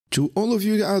To all of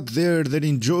you out there that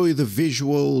enjoy the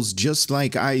visuals just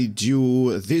like I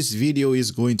do, this video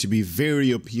is going to be very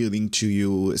appealing to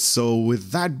you. So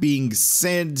with that being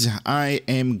said, I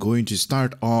am going to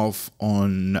start off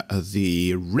on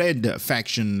the red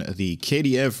faction, the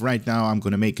KDF. Right now I'm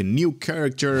going to make a new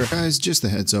character. Guys, just a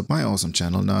heads up, my awesome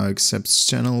channel now accepts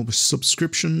channel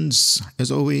subscriptions. As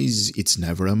always, it's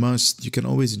never a must. You can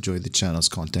always enjoy the channel's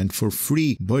content for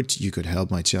free, but you could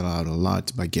help my channel out a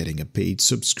lot by getting a paid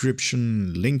subscription.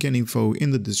 Link and info in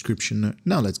the description.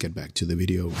 Now let's get back to the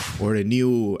video. Or a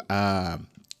new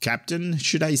captain,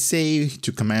 should I say,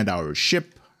 to command our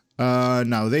ship.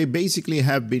 Now they basically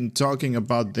have been talking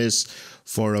about this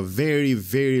for a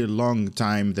very long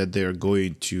time, that they're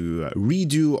going to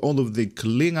redo all of the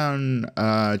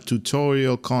Klingon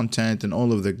tutorial content and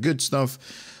all of the good stuff.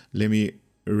 Let me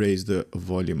raise the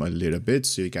volume a little bit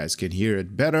so you guys can hear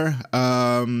it better.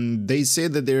 They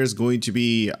said that there's going to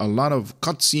be a lot of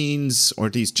cutscenes, or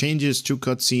at least changes to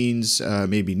cutscenes,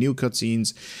 maybe new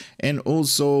cutscenes, and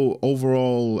also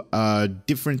overall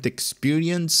different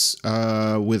experience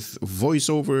with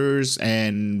voiceovers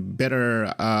and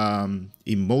better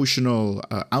emotional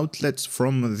outlets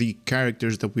from the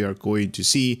characters that we are going to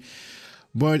see.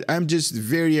 But I'm just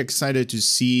very excited to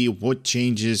see what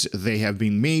changes they have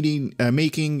been making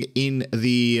in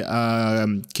the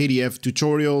KDF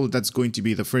tutorial. That's going to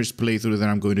be the first playthrough that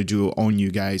I'm going to do on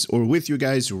you guys, or with you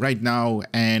guys right now.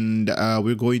 And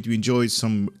we're going to enjoy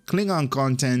some Klingon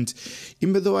content,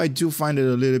 even though I do find it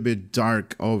a little bit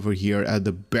dark over here at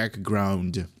the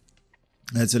background.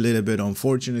 That's a little bit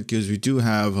unfortunate because we do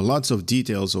have lots of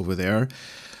details over there.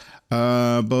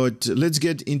 But let's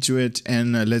get into it,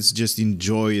 and let's just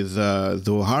enjoy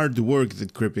the hard work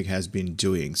that Cryptic has been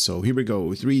doing. So here we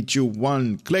go. 3, 2,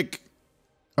 1, click.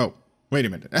 Oh, wait a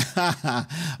minute.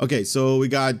 Okay, so we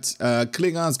got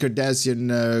Klingons,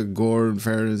 Cardassian, Gorn,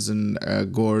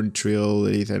 Farazan, Gorn, Trill,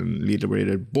 Ethan,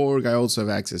 Liberated, Borg. I also have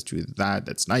access to that.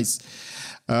 That's nice.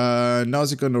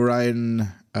 Nausicaa, Orion,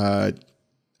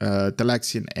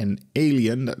 Talaxian and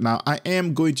Alien. Now I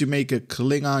am going to make a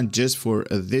Klingon just for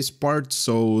this part,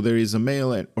 so there is a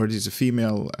male or there's a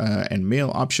female and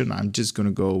male option. I'm just gonna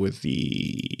go with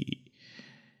the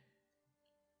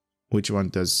which one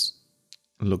does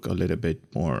look a little bit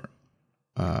more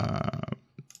I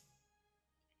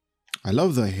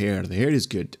love the hair. The hair is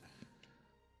good.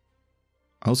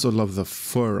 I also love the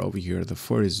fur over here. The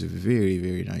fur is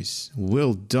very nice.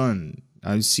 Well done.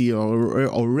 I see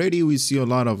already we see a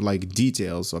lot of like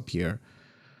details up here.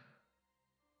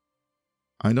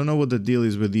 I don't know what the deal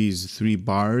is with these 3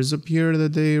 bars up here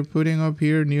that they are putting up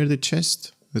here near the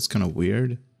chest. That's kind of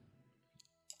weird.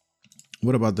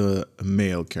 What about the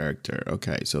male character?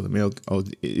 Okay, so the male, oh,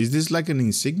 is this like an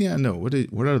insignia? No, what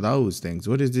are those things?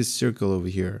 What is this circle over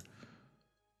here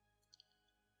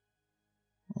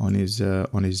on his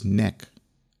neck?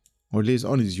 Or at least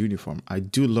on his uniform. I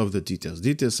do love the details.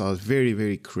 Details are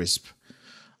very crisp.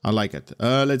 I like it.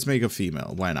 Let's make a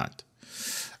female. Why not?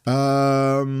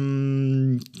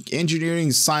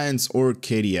 Engineering, science, or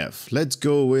KDF. Let's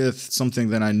go with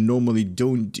something that I normally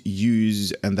don't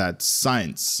use, and that's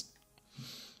science.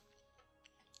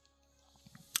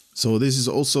 So this is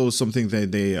also something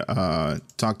that they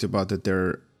talked about, that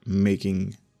they're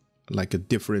making like a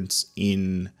difference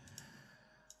in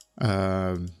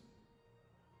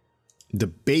the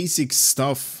basic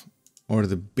stuff, or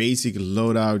the basic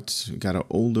loadout. We got an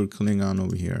older Klingon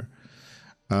over here.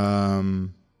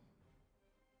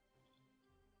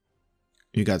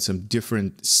 You got some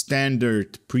different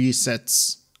standard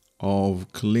presets of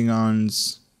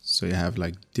Klingons. So you have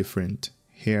like different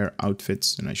hair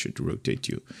outfits, and I should rotate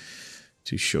you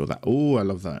to show that. Oh, I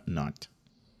love that knot.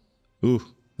 Ooh,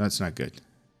 that's not good.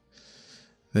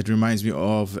 That reminds me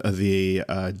of the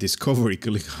Discovery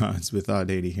Klingons without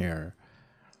any hair.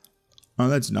 Oh,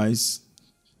 that's nice.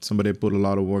 Somebody put a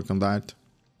lot of work on that.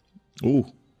 Ooh,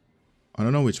 I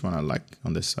don't know which one I like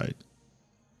on this side.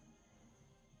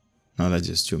 No, that's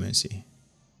just too messy.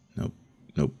 Nope.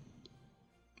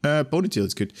 Ponytail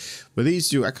is good. But these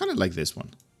two, I kind of like this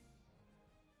one.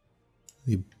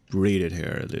 The braided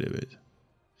hair a little bit.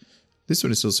 This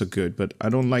one is also good, but I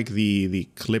don't like the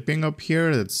clipping up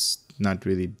here. That's not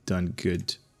really done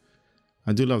good.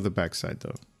 I do love the backside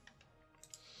though.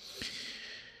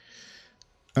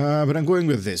 But I'm going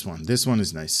with this one. This one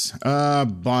is nice.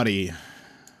 Body.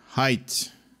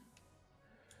 Height.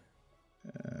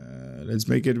 Let's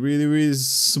make it really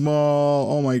small.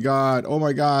 Oh my god.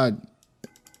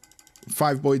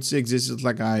 5.6. This is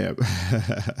like I am.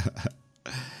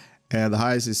 And the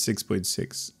highest is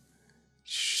 6.6.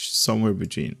 Somewhere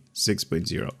between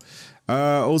 6.0.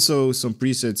 Also some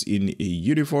presets in a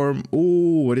uniform.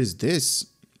 Oh, what is this?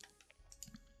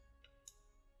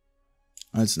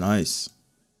 That's nice.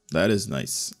 That is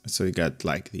nice. So you got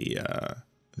like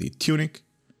the tunic.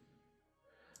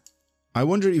 I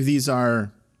wonder if these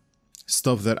are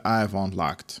stuff that I've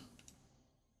unlocked.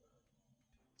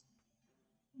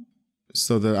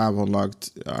 Stuff that I've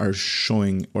unlocked are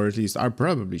showing, or at least are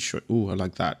probably showing. Ooh, I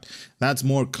like that. That's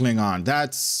more Klingon.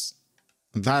 That's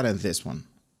that and this one.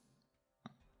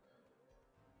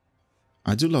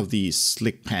 I do love these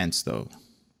slick pants though.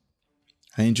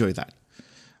 I enjoy that.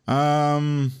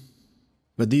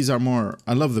 But these are more,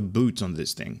 I love the boots on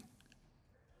this thing.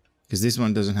 Because this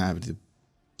one doesn't have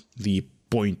the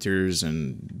pointers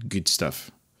and good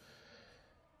stuff.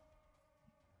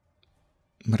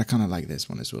 But I kind of like this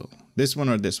one as well. This one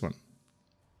or this one?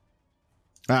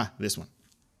 Ah, this one.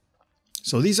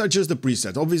 So these are just the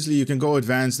presets. Obviously, you can go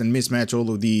advanced and mismatch all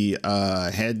of the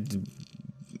head,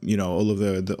 you know, all of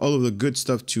the good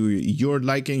stuff to your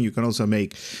liking. You can also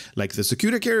make like the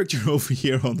security character over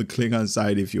here on the Klingon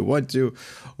side if you want to,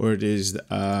 or it is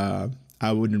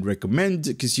I wouldn't recommend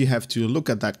because you have to look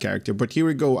at that character. But here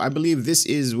we go. I believe this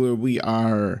is where we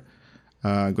are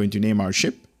going to name our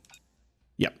ship.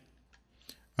 Yep.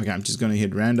 Okay, I'm just gonna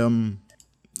hit random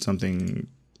something.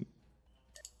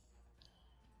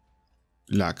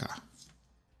 Laka.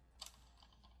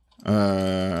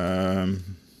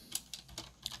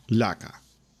 Laka.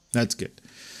 That's good.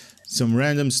 Some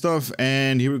random stuff,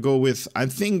 and here we go with, I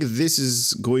think this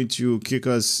is going to kick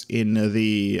us in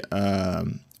the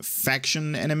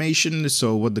faction animation,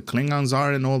 so what the Klingons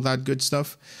are and all that good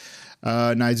stuff.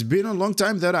 Now, it's been a long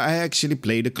time that I actually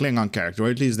played a Klingon character, or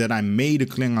at least that I made a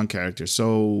Klingon character.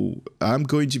 So I'm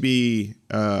going to be,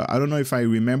 I don't know if I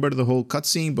remember the whole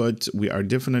cutscene, but we are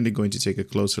definitely going to take a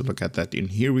closer look at that.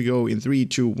 And here we go in 3,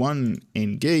 2, 1,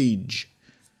 engage.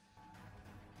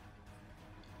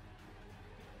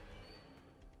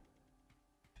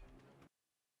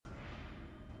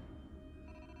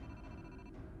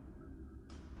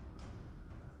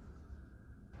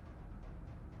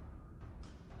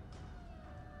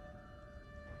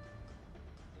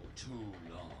 Too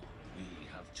long we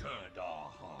have turned our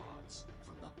hearts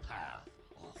from the path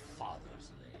our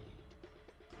fathers laid.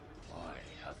 I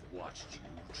have watched you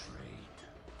train.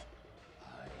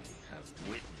 I have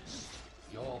witnessed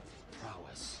your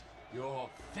prowess, your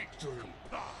victory.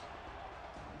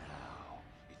 Now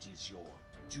it is your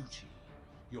duty,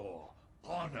 your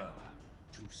honor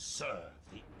to serve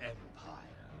the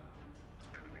Empire.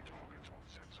 Enemy targets on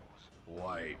sensors.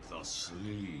 Wipe the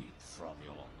sleep from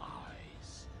your eyes.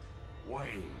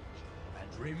 Wait,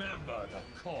 and remember the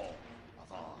call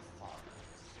of our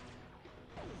fathers.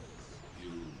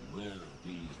 You will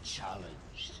be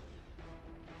challenged.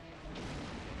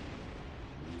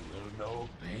 You will know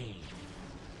pain,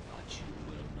 but you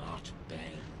will not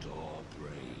bend or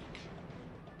break.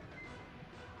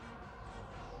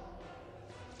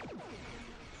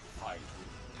 Fight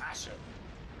with passion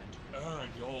and earn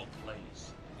your place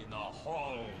in the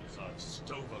halls of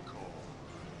Stovacor.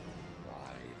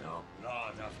 By the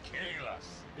blood of Kalos,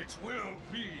 it will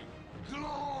be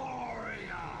glorious!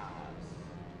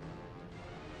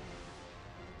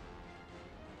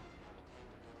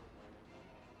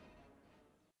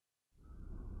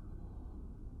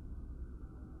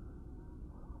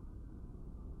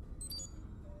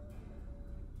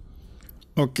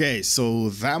 Okay, so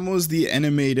that was the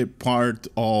animated part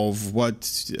of what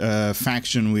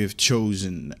faction we've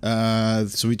chosen.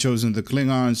 So we've chosen the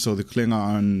Klingon, so the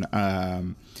Klingon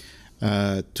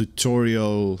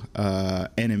tutorial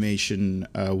animation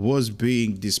was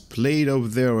being displayed over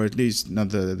there, or at least not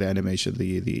the animation,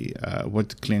 the what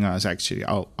the Klingons actually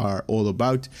are all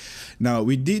about. Now,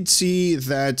 we did see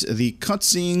that the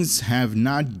cutscenes have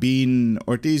not been,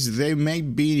 or at least they may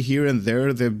be here and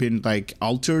there, they've been like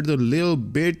altered a little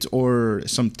bit, or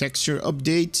some texture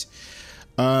update.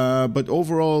 But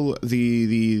overall,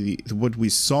 the what we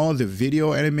saw, the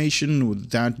video animation,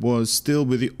 that was still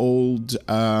with the old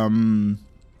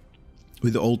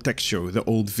texture, with the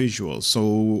old visuals.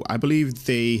 So I believe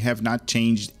they have not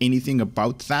changed anything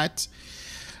about that.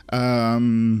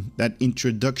 That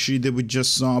introduction that we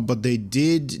just saw, but they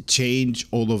did change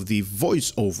all of the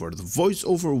voiceover. The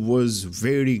voiceover was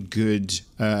very good,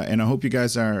 and I hope you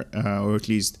guys are, or at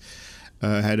least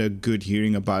had a good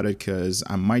hearing about it, because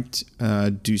I might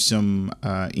do some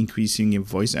increasing in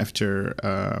voice after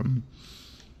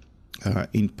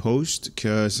in post,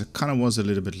 because it kind of was a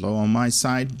little bit low on my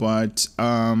side, but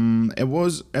it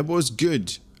was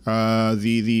good.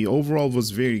 The overall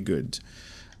was very good.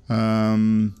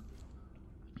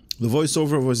 The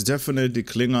voiceover was definitely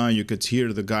Klingon. You could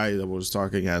hear the guy that was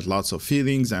talking had lots of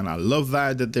feelings, and I love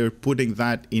that they're putting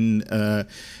that in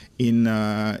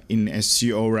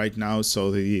SCO right now. So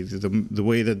the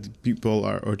way that the people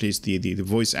are, or at least the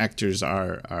voice actors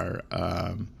are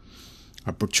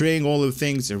portraying all of the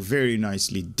things, they're very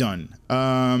nicely done.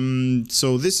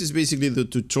 So this is basically the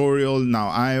tutorial. Now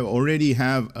I already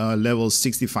have a level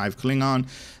 65 Klingon.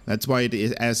 That's why it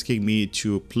is asking me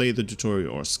to play the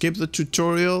tutorial or skip the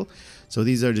tutorial. So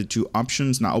these are the two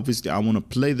options. Now obviously I want to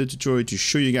play the tutorial to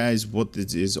show you guys what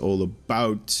this is all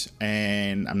about,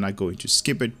 and I'm not going to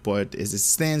skip it, but as it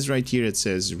stands right here, it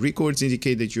says records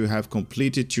indicate that you have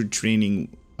completed your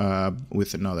training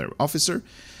with another officer.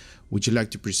 Would you like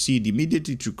to proceed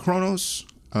immediately to Kronos?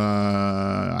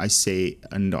 I say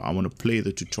no, I want to play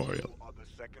the tutorial. You are the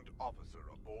second officer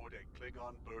aboard a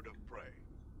Klingon bird of prey,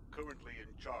 currently in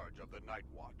charge of the Night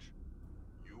Watch.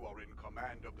 You are in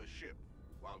command of the ship,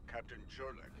 while Captain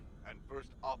Sherlock and First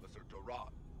Officer Duran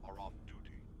are off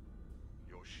duty.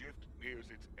 Your shift nears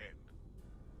its end.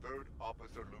 Third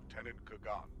Officer Lieutenant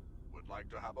Kagan would like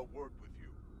to have a word with you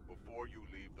before you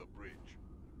leave the bridge.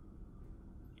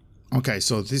 Okay,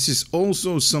 so this is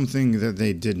also something that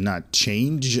they did not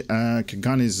change.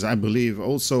 Kagan is, I believe,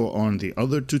 also on the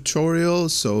other tutorial.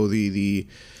 So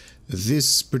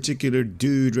this particular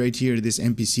dude right here, this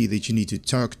NPC that you need to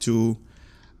talk to,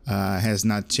 has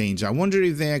not changed. I wonder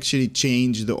if they actually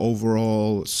changed the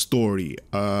overall story,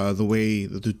 the way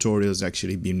the tutorial has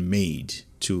actually been made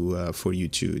to for you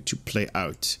to play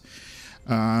out.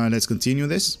 Let's continue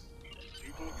this.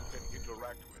 People you can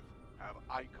interact with have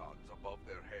icons above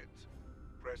their heads.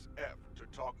 Press F to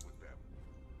talk with them.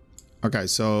 Okay,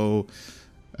 so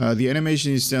the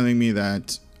animation is telling me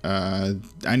that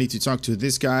I need to talk to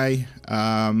this guy.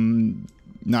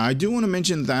 Now, I do want to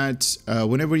mention that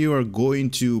whenever you are going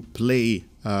to play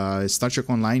Star Trek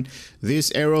Online,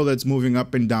 this arrow that's moving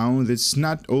up and down, that's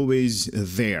not always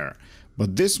there.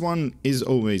 But this one is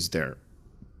always there.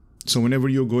 So whenever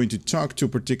you're going to talk to a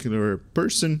particular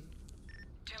person,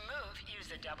 to move, use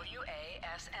the W, A,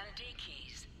 S, and D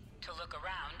keys. To look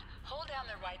around, hold down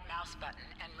the right mouse button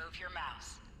and move your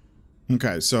mouse.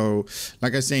 okay, so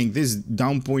like I was saying, this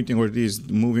down pointing or this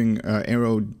moving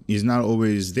arrow is not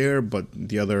always there, but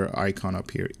the other icon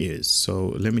up here is. So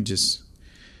let me just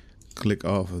click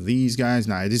off of these guys.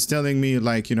 Now it is telling me,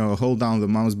 like, you know, hold down the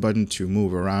mouse button to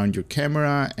move around your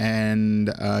camera, and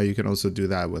you can also do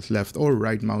that with left or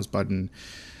right mouse button.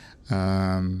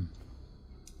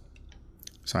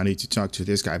 So I need to talk to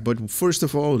this guy, but first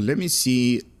of all, let me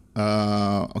see.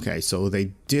 Okay, so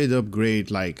they did upgrade,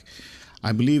 like,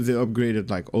 I believe they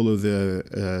upgraded like all of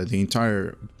the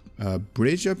entire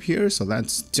bridge up here, so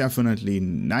that's definitely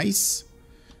nice.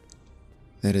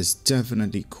 That is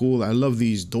definitely cool. I love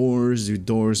these doors. The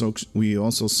doors we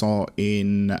also saw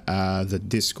in the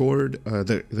Discord,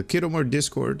 the Kiddomore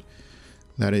Discord.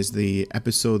 That is the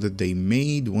episode that they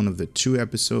made, one of the 2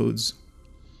 episodes.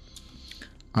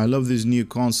 I love this new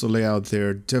console layout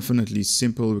there. Definitely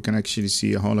simple. We can actually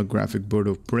see a holographic bird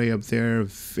of prey up there.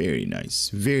 Very nice.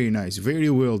 Very nice. Very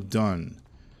well done.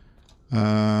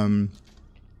 The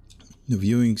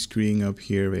viewing screen up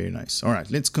here. Very nice. All right,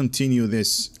 let's continue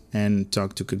this and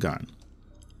talk to Kagan.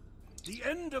 The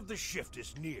end of the shift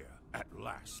is near, at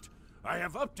last. I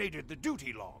have updated the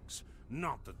duty logs.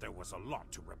 Not that there was a lot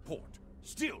to report.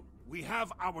 Still, we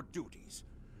have our duties.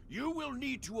 You will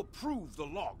need to approve the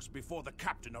logs before the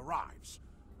captain arrives.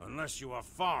 Unless you are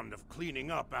fond of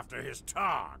cleaning up after his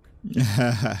targ.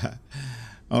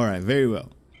 Alright, very well.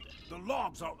 The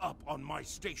logs are up on my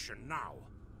station now.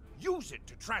 Use it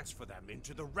to transfer them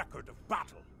into the record of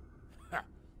battle. Ha!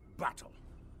 Battle.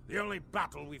 The only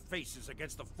battle we face is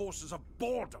against the forces of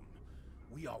boredom.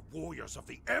 We are warriors of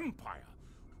the Empire.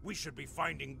 We should be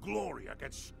finding glory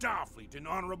against Starfleet in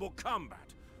honorable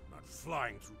combat, not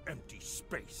flying through empty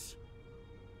space.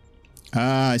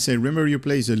 I said, remember your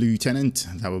place, a lieutenant.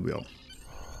 That will be all.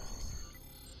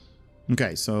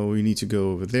 Okay, so we need to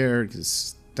go over there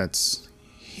because that's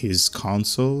his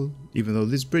console, even though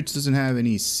this bridge doesn't have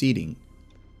any seating.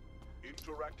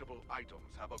 Interactable items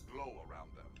have a glow around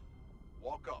them.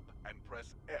 Walk up and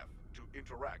press F to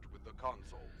interact with the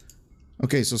console.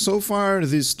 Okay, so far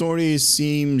this story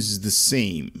seems the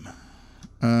same.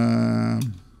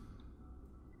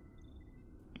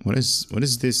 What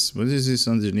is this? What is this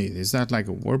underneath? Is that like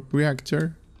a warp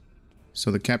reactor? So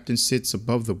the captain sits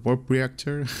above the warp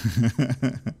reactor?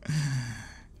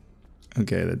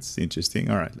 Okay, that's interesting.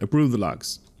 All right, approve the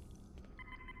logs.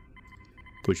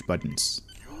 Push buttons.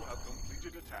 You have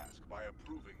completed a task by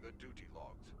approving the duty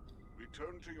logs.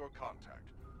 Return to your contact,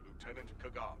 Lieutenant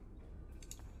Kagan.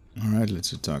 Alright,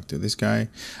 let's talk to this guy.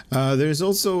 There's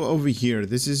also over here,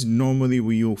 this is normally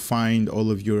where you'll find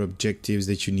all of your objectives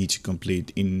that you need to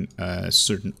complete in a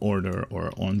certain order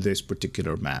or on this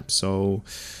particular map. So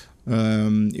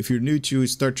if you're new to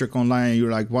Star Trek Online, you're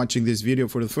like watching this video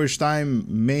for the first time,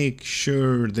 make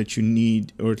sure that you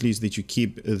need, or at least that you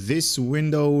keep this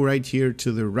window right here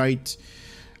to the right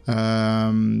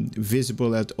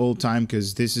visible at all time,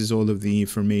 because this is all of the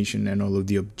information and all of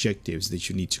the objectives that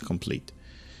you need to complete.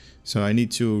 So I need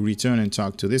to return and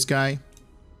talk to this guy.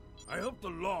 I hope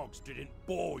the logs didn't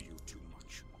bore you too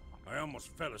much. I almost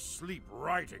fell asleep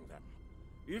writing them.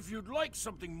 If you'd like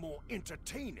something more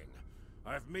entertaining,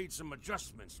 I've made some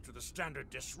adjustments to the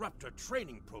standard disruptor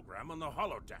training program on the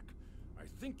holodeck. I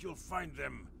think you'll find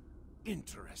them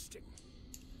interesting.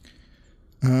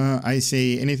 I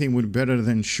say anything would be better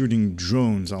than shooting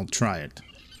drones. I'll try it.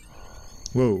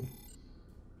 Whoa.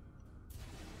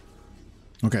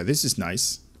 Okay, this is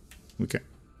nice. Okay.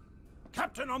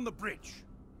 Captain on the bridge.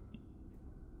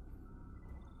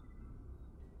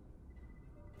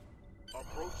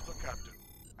 Approach the captain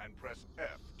and press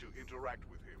F to interact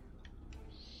with him.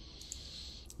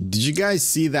 Did you guys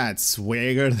see that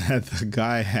swagger that the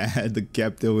guy had, the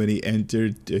captain, when he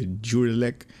entered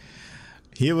Jurelek?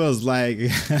 He was like,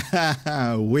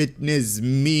 witness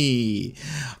me.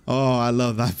 Oh, I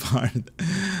love that part.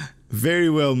 Very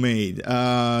well made.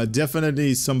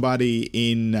 Definitely somebody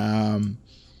in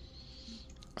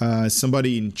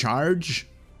charge.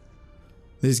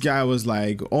 This guy was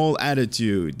like all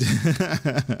attitude.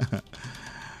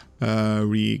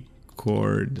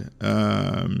 Record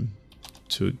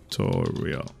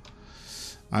tutorial.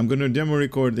 I'm gonna demo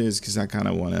record this because I kind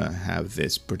of want to have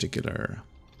this particular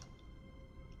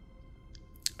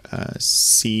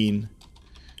scene.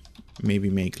 Maybe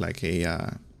make like a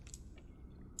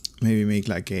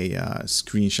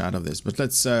screenshot of this, but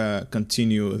let's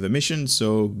continue the mission.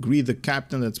 So greet the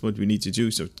captain, that's what we need to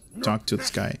do. So talk to this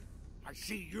guy. I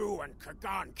see you and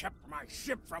Kagan kept my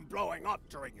ship from blowing up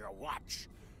during your watch.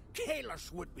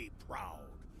 Kalis would be proud.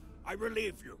 I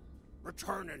relieve you.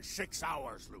 Return in 6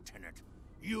 hours, Lieutenant.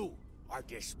 You are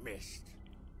dismissed.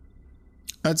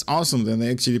 That's awesome. Then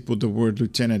they actually put the word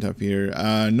lieutenant up here.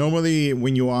 Normally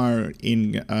when you are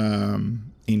in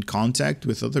contact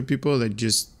with other people, they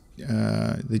just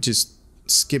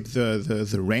skip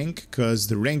the rank, because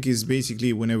the rank is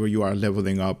basically whenever you are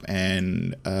leveling up,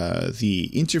 and the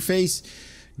interface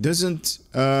doesn't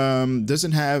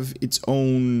have its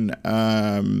own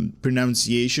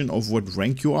pronunciation of what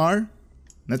rank you are.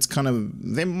 That's kind of,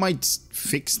 they might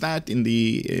fix that in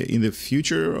the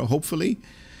future, hopefully.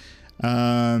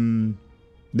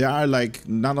 There are like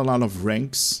not a lot of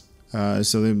ranks,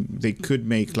 so they could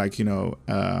make like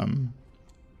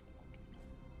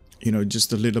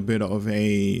just a little bit of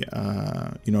a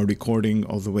recording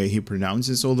of the way he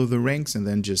pronounces all of the ranks, and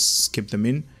then just skip them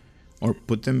in or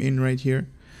put them in right here.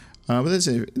 But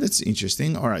that's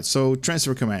interesting. All right, so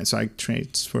transfer command. So I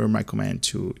transfer my command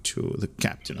to the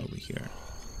captain over here.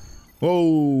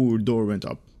 Whoa, door went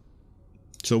up.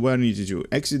 So what I need to do?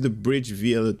 Exit the bridge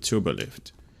via the turbo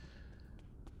lift.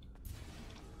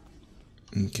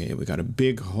 Okay, we got a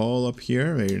big hall up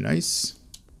here. Very nice.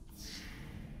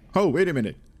 Oh, wait a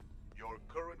minute. Your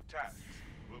current tasks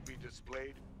will be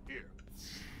displayed here.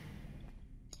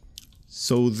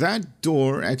 So that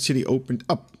door actually opened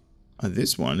up.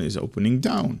 This one is opening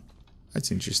down.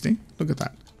 That's interesting. Look at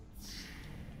that.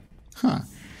 Huh.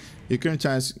 Your current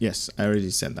task. Yes, I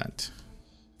already said that.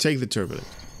 Take the turbo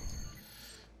lift.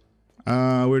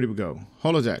 Where did we go?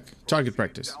 Holodeck. Target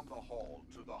practice. Down the hall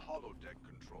to the holodeck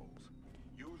controls.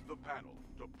 Use the panel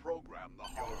to program the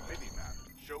holo minimap.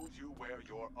 Shows you where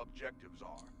your objectives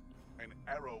are. An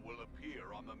arrow will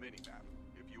appear on the minimap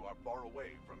if you are far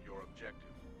away from your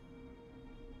objective.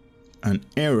 An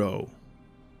arrow.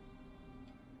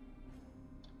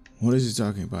 What is he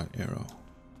talking about, arrow?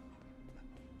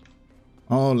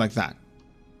 Oh, like that.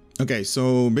 Okay,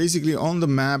 so basically on the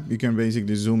map, you can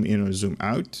basically zoom in or zoom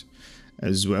out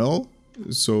as well.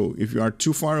 So if you are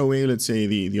too far away, let's say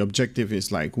the objective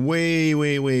is like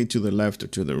way to the left or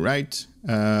to the right,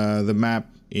 the map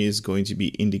is going to be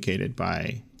indicated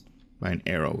by an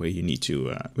arrow where you need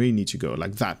to go,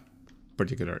 like that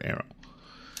particular arrow.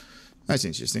 That's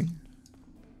interesting.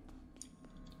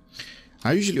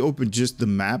 I usually open just the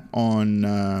map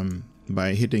on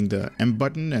by hitting the M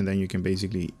button, and then you can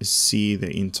basically see the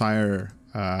entire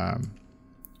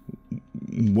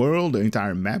world, the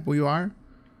entire map where you are.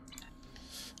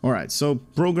 All right, so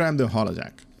program the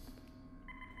holodeck.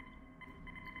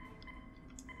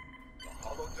 The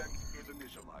holodeck is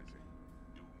initializing.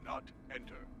 Do not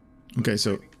enter. Okay,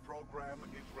 so The program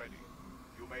is ready.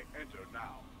 You may enter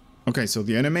now. Okay, so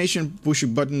the animation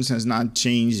pushing buttons has not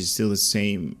changed. It's still the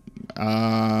same.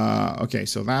 Okay,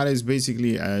 so that is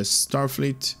basically a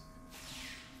Starfleet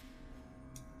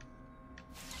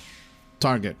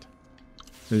target.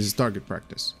 This is target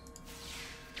practice.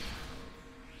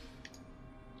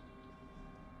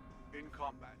 In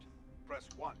combat, press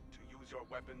 1 to use your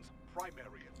weapon's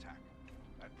primary attack,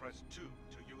 and press 2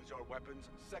 to use your weapon's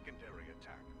secondary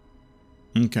attack.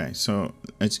 Okay, so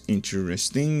that's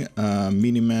interesting.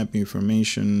 Minimap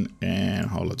information and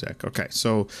holodeck. Okay,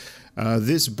 so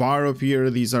this bar up here,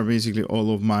 these are basically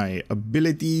all of my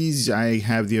abilities. I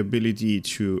have the ability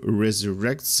to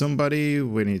resurrect somebody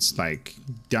when it's like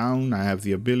down. I have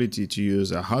the ability to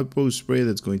use a hypo spray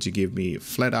that's going to give me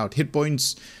flat out hit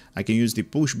points. I can use the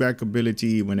pushback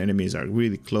ability when enemies are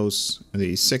really close,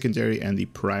 the secondary and the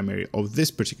primary of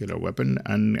this particular weapon,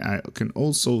 and I can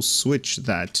also switch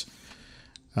that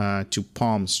to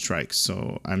palm strike.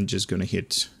 So I'm just gonna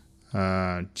hit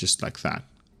just like that,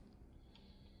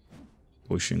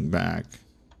 pushing back.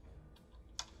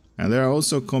 And there are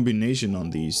also combination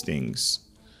on these things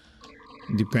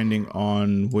depending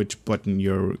on which button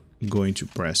you're going to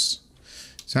press.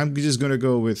 So I'm just gonna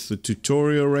go with the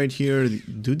tutorial right here.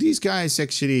 Do these guys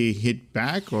actually hit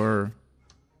back, or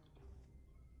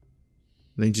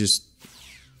they just,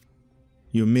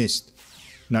 you missed,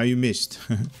 now you missed.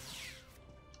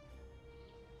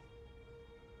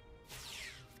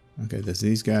 Okay,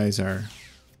 these guys are...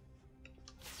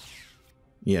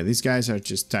 Yeah, these guys are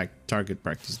just target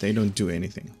practice. They don't do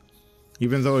anything.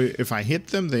 Even though if I hit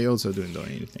them, they also don't do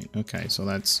anything. Okay, so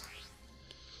that's...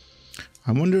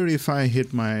 I wonder if I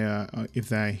hit my...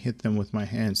 if I hit them with my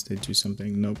hands, they do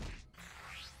something. Nope.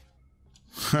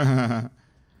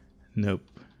 Nope.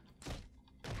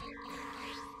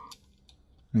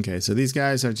 Okay, so these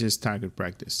guys are just target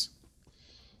practice.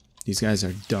 These guys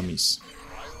are dummies.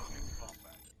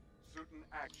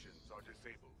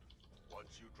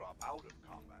 Out of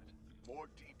combat, more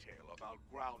detail about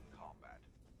ground combat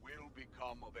will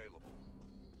become available.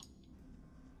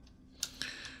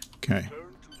 Okay.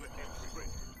 Turn to the X-ray,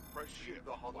 press shift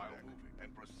the holodeck,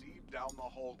 and proceed down the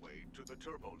hallway to the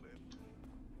turbo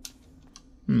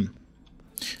lift.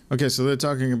 Okay, so they're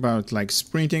talking about like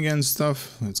sprinting and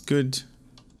stuff. That's good.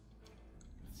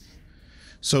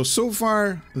 So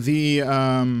far the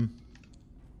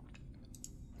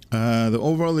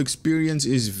overall experience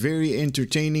is very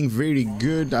entertaining, very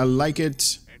good. I like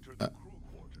it. Enter the crew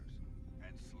quarters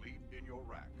and sleep in your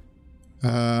rack.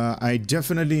 I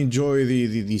definitely enjoy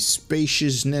the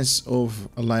spaciousness of,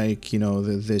 like, you know,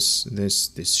 this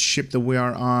ship that we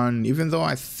are on. Even though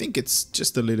I think it's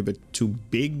just a little bit too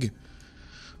big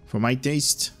for my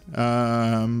taste,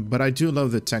 but I do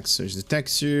love the textures. The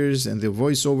textures and the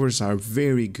voiceovers are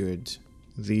very good.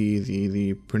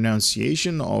 The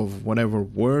pronunciation of whatever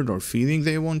word or feeling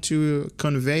they want to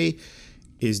convey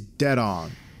is dead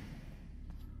on.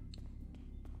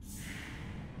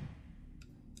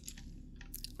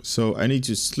 So I need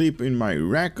to sleep in my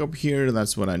rack up here.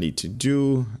 That's what I need to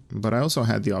do. But I also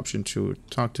had the option to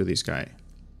talk to this guy.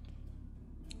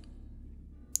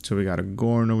 So we got a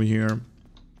Gorn over here.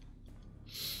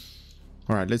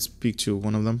 Alright, let's speak to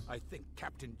one of them. I think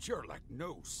Captain Jurlak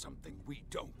knows something we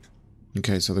don't.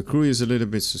 Okay, so the crew is a little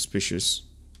bit suspicious.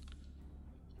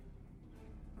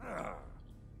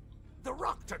 The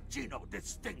rock Gino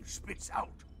this thing spits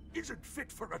out isn't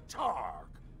fit for a Targ.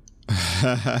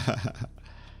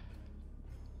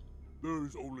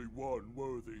 There's only one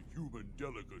worthy human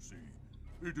delicacy.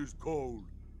 It is called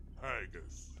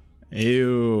haggis.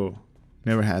 Ew.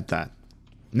 Never had that.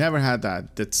 Never had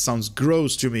that. That sounds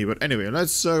gross to me. But anyway,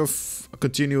 let's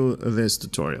continue this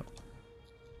tutorial.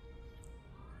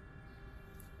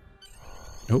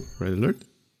 Oh, red alert.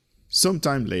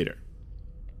 Sometime later.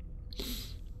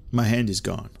 My hand is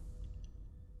gone.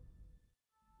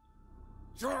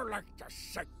 Jurlak the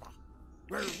Sigma.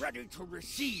 We're ready to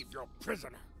receive your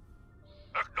prisoner.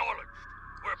 Acknowledged.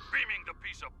 We're beaming the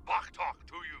piece of Bachtalk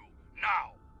to you,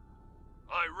 now.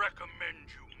 I recommend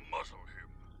you muzzle him.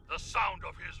 The sound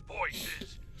of his voice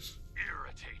is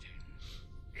irritating.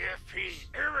 If he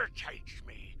irritates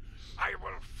me, I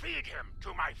will feed him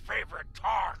to my favorite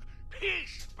Targ,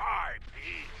 piece by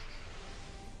piece.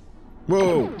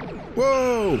 Whoa!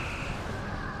 Whoa!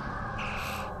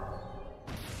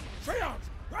 Shields!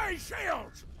 Raise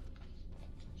shields!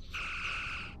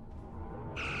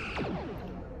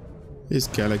 This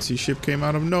galaxy ship came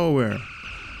out of nowhere.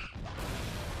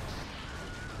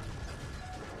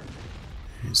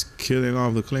 He's killing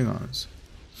all the Klingons.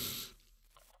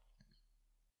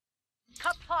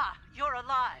 Kapla, you're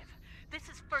alive. This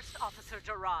is for First Officer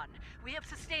Duran. We have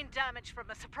sustained damage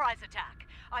from a surprise attack.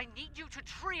 I need you to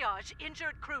triage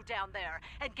injured crew down there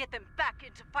and get them back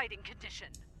into fighting condition.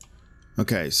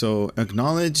 Okay, so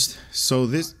acknowledged. So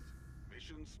this...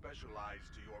 Missions specialized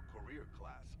to your career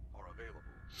class are available.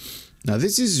 Now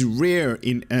this is rare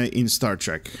in Star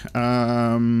Trek.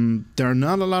 There are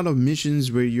not a lot of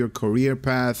missions where your career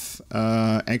path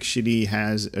actually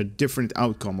has a different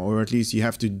outcome, or at least you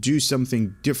have to do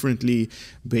something differently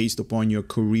based upon your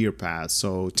career path.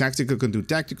 So tactical can do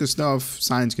tactical stuff,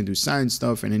 science can do science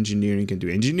stuff, and engineering can do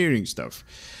engineering stuff.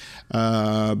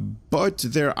 But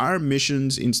there are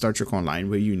missions in Star Trek Online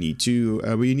where you need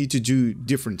to do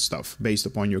different stuff based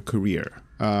upon your career.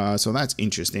 So that's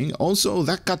interesting. Also,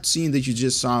 that cutscene that you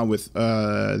just saw with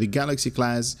the Galaxy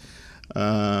class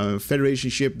Federation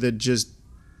ship that just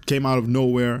came out of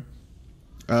nowhere,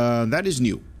 that is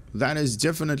new. That is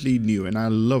definitely new, and I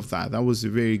love that. That was a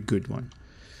very good one.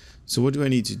 So what do I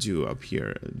need to do up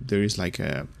here? There is like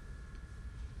a...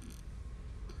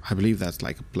 I believe that's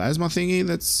like a plasma thingy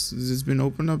that's been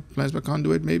opened up, plasma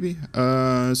conduit maybe.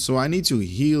 So I need to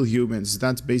heal humans.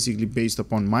 That's basically based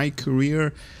upon my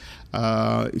career.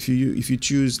 If you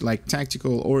choose like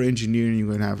tactical or engineering,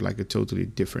 you're gonna have like a totally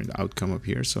different outcome up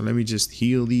here. So let me just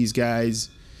heal these guys,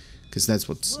 because that's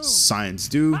what science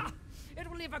do. Ah, it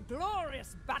will leave a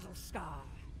glorious battle scar.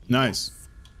 Nice.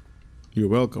 You're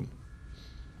welcome.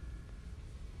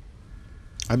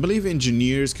 I believe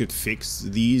engineers could fix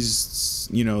these,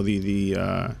 you know,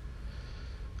 the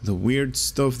weird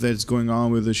stuff that's going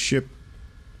on with the ship,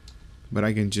 but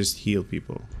I can just heal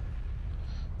people.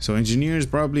 So engineers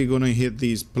probably gonna hit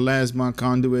these plasma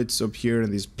conduits up here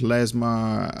and these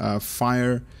plasma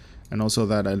fire, and also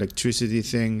that electricity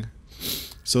thing.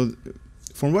 So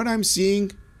from what I'm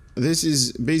seeing, this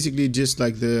is basically just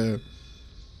like the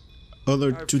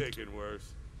other I've taken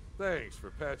worse. Thanks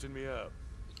for patching me up.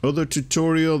 Other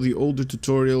tutorial, the older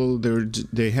tutorial,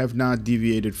 they have not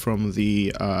deviated from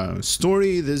the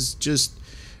story. There's just,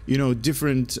 you know,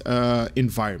 different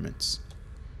environments.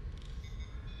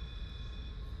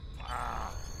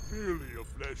 Ah, merely a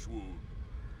flesh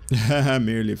wound.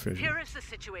 Merely a flesh wound. Here is the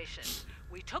situation.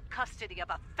 We took custody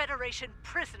of a Federation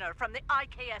prisoner from the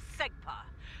IKS Segpa.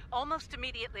 Almost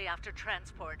immediately after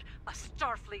transport, a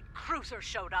Starfleet cruiser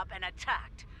showed up and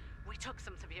attacked. We took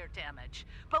some severe damage,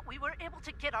 but we were able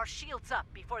to get our shields up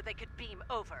before they could beam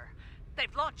over.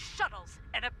 They've launched shuttles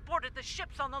and have boarded the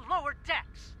ships on the lower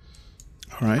decks.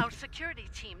 All right. Our security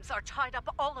teams are tied up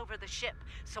all over the ship,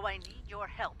 so I need your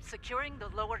help securing the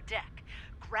lower deck.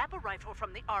 Grab a rifle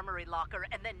from the armory locker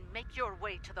and then make your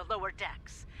way to the lower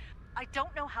decks. I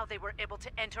don't know how they were able to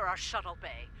enter our shuttle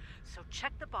bay, so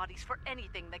check the bodies for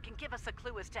anything that can give us a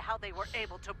clue as to how they were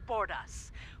able to board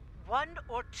us. One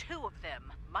or two of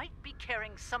them might be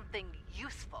carrying something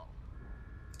useful.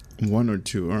 One or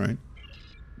two, all right.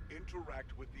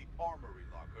 Interact with the armory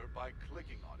locker by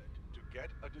clicking on it to get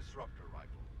a disruptor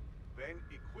rifle. Then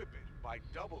equip it by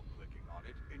double-clicking on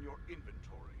it in your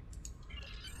inventory.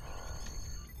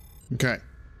 Okay.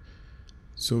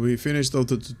 So we finished off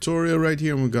the tutorial right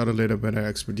here, and we got a little bit of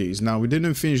expertise. Now, we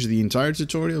didn't finish the entire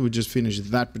tutorial, we just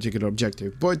finished that particular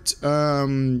objective. But,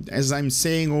 as I'm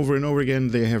saying over and over again,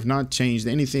 they have not changed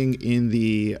anything in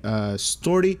the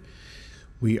story.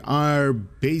 We are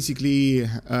basically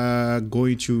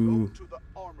going to... Go to the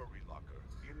armory locker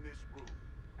in this room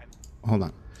and... Hold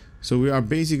on. So we are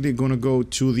basically going to go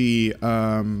to the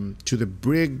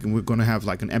brig, and we're going to have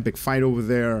like an epic fight over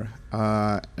there.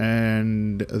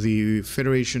 And the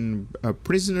Federation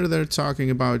prisoner they're talking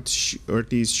about, or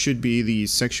at least should be the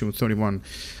Section 31,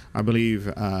 I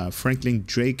believe. Franklin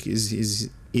Drake is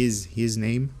his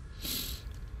name.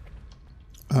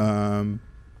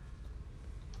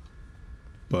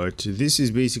 But this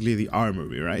is basically the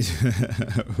armory, right?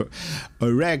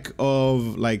 A rack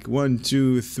of like 1,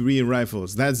 2, 3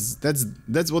 rifles.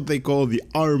 That's what they call the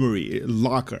armory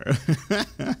locker.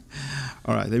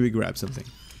 All right, let me grab something.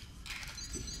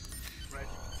 Press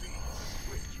C to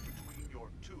switch between your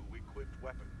 2 equipped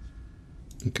weapons.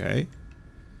 Okay.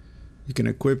 You can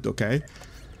equip, okay.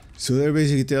 So they're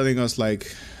basically telling us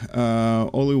like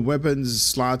all the weapons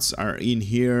slots are in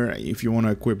here. If you want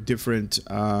to equip different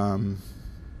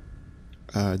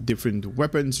different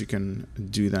weapons, you can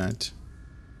do that.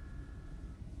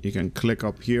 You can click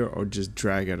up here or just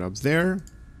drag it up there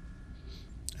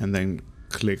and then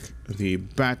click the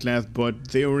bat'leth,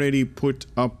 but they already put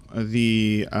up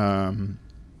the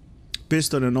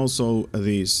pistol and also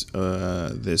this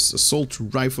assault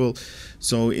rifle.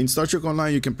 So in Star Trek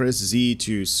Online you can press Z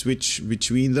to switch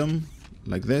between them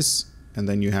like this, and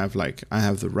then you have like, I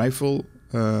have the rifle,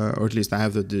 or at least I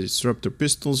have the disruptor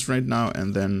pistols right now,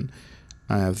 and then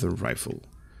I have the rifle.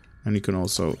 And you can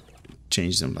also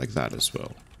change them like that as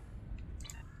well,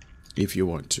 if you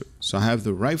want to. So I have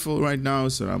the rifle right now,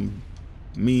 so that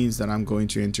means that I'm going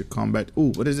to enter combat.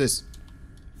 Ooh, what is this?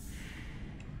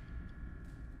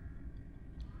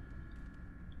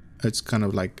 It's kind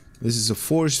of like, this is a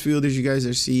force field as you guys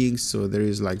are seeing, so there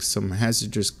is like some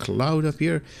hazardous cloud up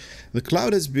here. The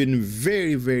cloud has been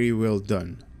very, very well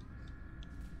done.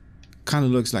 Kind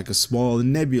of looks like a small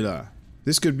nebula.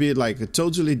 This could be like a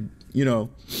totally, you know,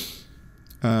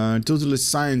 totally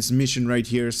science mission right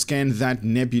here. Scan that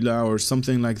nebula or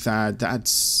something like that.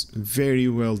 That's very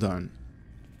well done.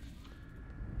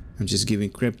 I'm just giving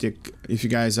Cryptic, if you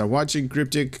guys are watching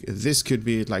Cryptic, this could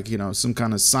be like, you know, some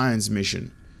kind of science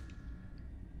mission.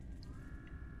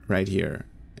 Right here.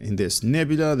 In this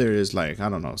nebula, there is like, I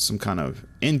don't know, some kind of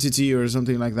entity or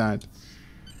something like that.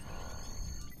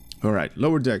 Alright,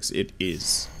 lower decks it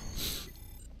is.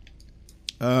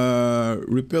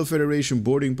 Repel Federation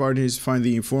boarding parties, find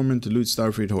the informant to loot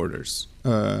Starfleet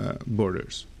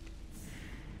borders.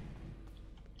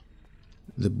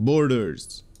 The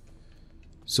borders.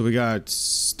 So we got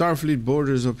Starfleet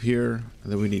borders up here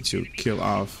that we need to kill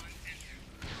off.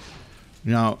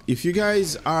 Now, if you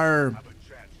guys are...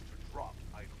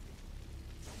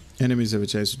 Enemies have a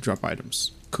chance to drop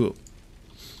items. Cool.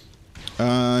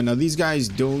 Now these guys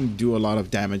don't do a lot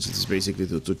of damage. This is basically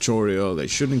the tutorial. They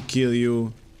shouldn't kill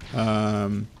you.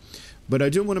 But I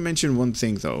do want to mention one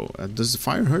thing though. Does the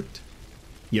fire hurt?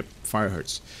 Yep, fire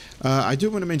hurts. I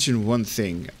do want to mention one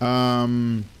thing.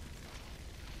 I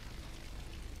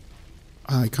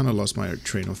kind of lost my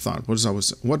train of thought.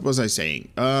 What was I saying?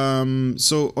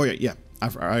 So, oh yeah,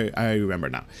 I remember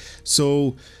now.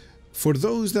 So, for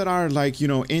those that are like, you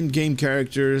know, end-game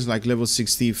characters like level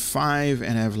 65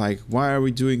 and have like, why are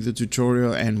we doing the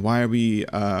tutorial and why are we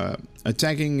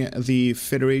attacking the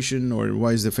Federation, or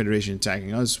why is the Federation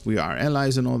attacking us? We are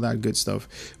allies and all that good stuff.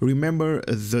 Remember,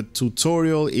 the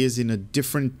tutorial is in a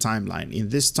different timeline. In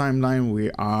this timeline,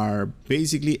 we are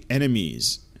basically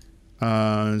enemies.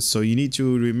 So you need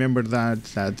to remember that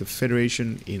the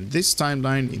Federation in this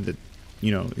timeline, in the,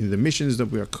 you know, in the missions that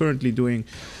we are currently doing,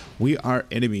 we are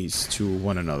enemies to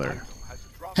one another.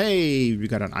 Hey, we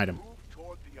got an item.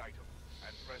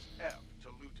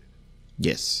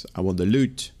 Yes, I want the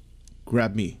loot.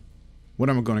 Grab me. What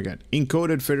am I gonna get?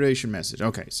 Encoded Federation message.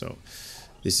 Okay, so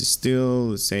this is still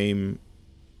the same.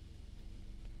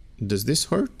 Does this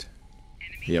hurt?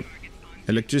 Yep.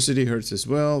 Electricity hurts as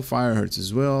well. Fire hurts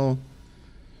as well.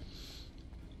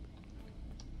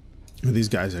 These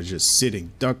guys are just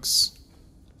sitting ducks.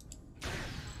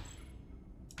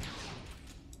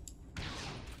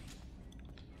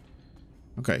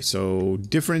 Okay, so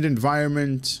different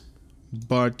environment,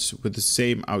 but with the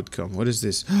same outcome. What is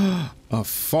this? A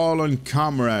fallen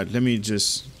comrade. Let me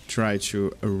just try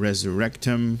to resurrect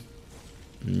him.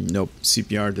 Nope,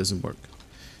 CPR doesn't work.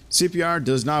 CPR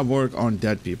does not work on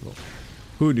dead people.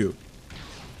 Who do?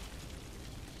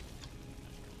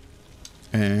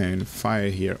 And fire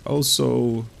here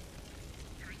also.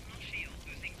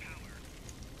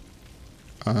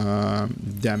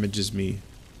 Damages me.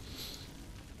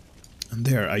 And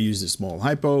there, I use the small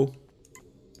hypo.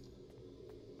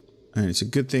 And it's a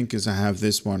good thing because I have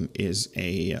this one is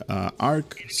a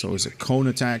arc, so it's a cone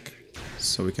attack.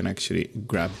 So we can actually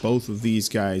grab both of these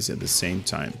guys at the same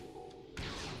time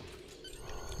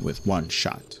with one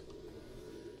shot.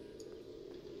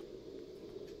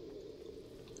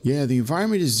 Yeah, the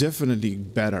environment is definitely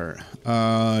better.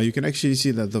 You can actually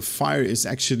see that the fire is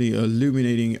actually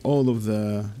illuminating all of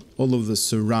the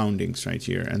surroundings right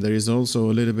here, and there is also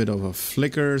a little bit of a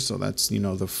flicker, so that's, you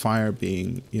know, the fire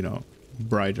being, you know,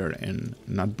 brighter and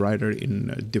not brighter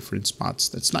in different spots.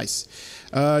 That's nice.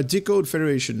 Decode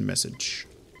Federation message.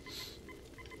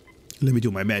 Let me do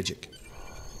my magic.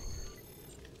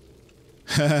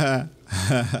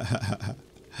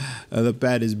 The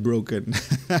pad is broken.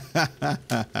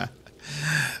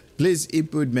 Please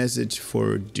input message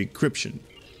for decryption.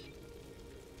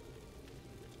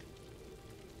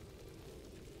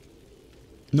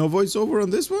 No voiceover on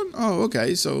this one? Oh,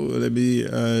 okay. So let me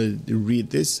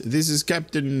read this. This is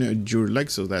Captain Jurlek,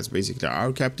 so that's basically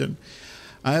our captain.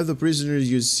 I have the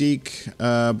prisoners you seek,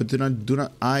 but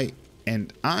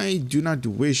I do not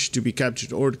wish to be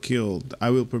captured or killed. I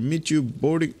will permit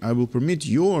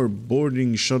your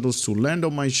boarding shuttles to land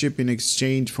on my ship in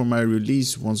exchange for my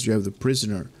release once you have the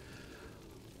prisoner.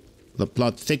 The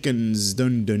plot thickens.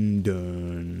 Dun dun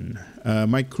dun.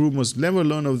 My crew must never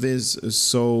learn of this,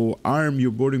 so arm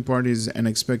your boarding parties and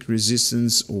expect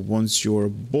resistance once you're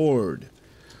aboard.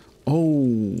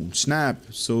 Oh, snap.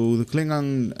 So the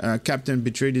Klingon captain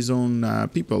betrayed his own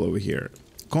people over here.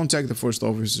 Contact the first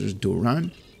officer,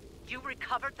 Duran. You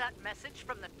recovered that message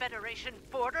from the Federation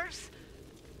borders?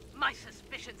 My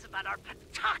suspicions about our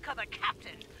Pataka the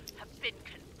captain have been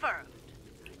confirmed.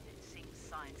 I've been seeing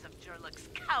signs of Jurluk's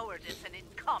cowardice and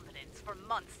incompetence for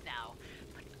months now.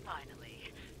 But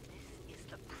finally, this is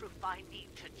the proof I need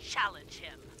to challenge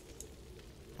him.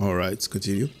 Alright, let's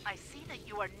continue. I see that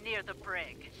you are near the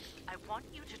brig. I want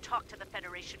you to talk to the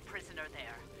Federation prisoner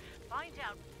there. Find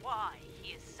out why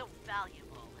he is so valuable.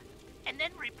 And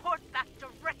then report back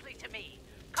directly to me.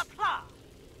 Kapla!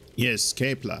 Yes,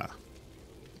 Kepler.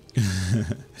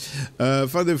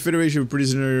 Find the Federation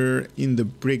prisoner in the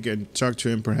brig and talk to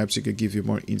him. Perhaps he could give you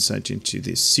more insight into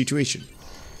this situation.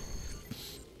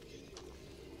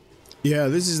 Yeah,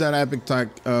 this is that epic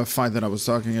fight that I was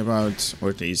talking about, or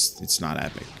at least it's not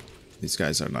epic. These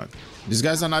guys are not. These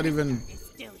guys are not even.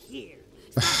 Still here.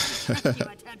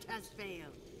 Attempt has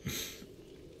failed.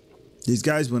 These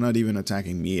guys were not even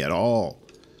attacking me at all.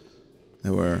 They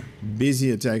were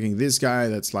busy attacking this guy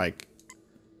that's like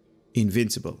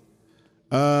invincible.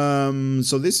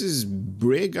 So this is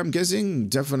brig, I'm guessing.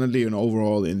 Definitely an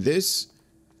overall in this.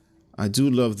 I do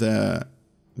love that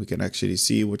we can actually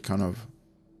see what kind of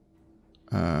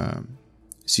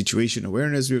situation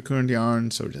awareness we're currently on.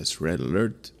 So that's red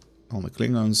alert on the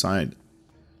Klingon side.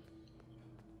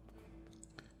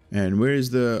 And where is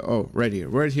the... oh, right here.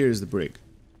 Right here is the brig.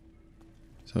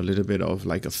 So a little bit of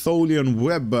like a Tholian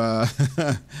web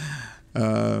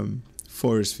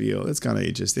force field. That's kind of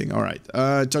interesting. All right.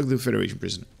 Talk to the Federation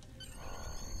prisoner.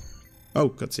 Oh,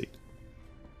 cutscene.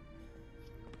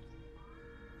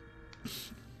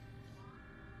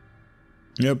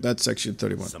 Yep, that's section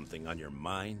 31. Something on your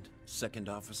mind, second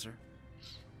officer?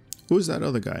 Who's that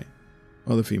other guy?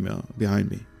 Other female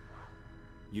behind me.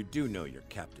 You do know your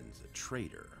captain's a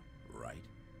traitor, right?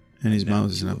 And his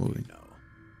mouth is not moving. No.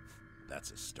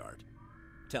 That's a start.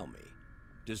 Tell me,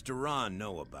 does Duran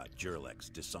know about Jurlek's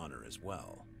dishonor as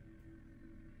well?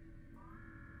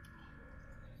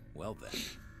 Well then,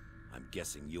 I'm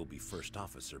guessing you'll be first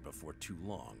officer before too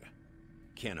long.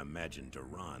 Can't imagine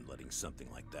Duran letting something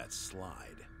like that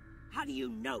slide. How do you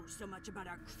know so much about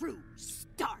our crew,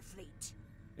 Starfleet?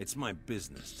 It's my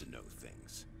business to know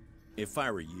things. If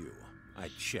I were you,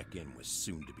 I'd check in with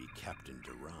soon-to-be Captain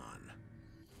Duran.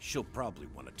 She'll probably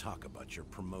want to talk about your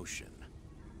promotion.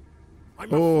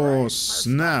 Oh,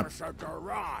 snap. Officer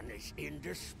Duran is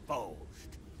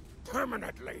indisposed.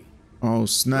 Permanently. Oh,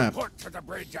 snap. Report to the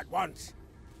bridge at once.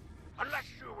 Unless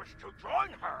you wish to join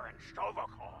her in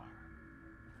Stovacor.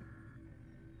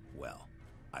 Well,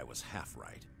 I was half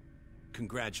right.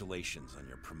 Congratulations on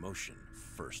your promotion,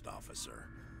 first officer.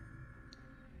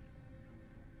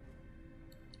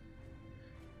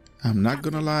 I'm not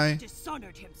gonna lie.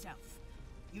 Dishonored himself.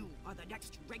 You are the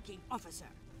next ranking officer.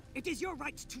 It is your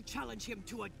right to challenge him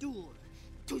to a duel,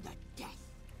 to the death.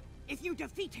 If you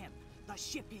defeat him, the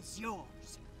ship is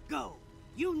yours. Go.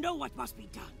 You know what must be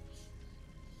done.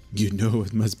 You know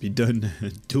what must be done.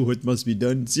 Do what must be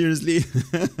done. Seriously?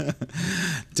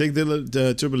 Take the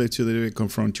turbulate to the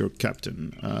confront your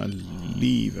captain.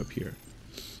 Leave up here.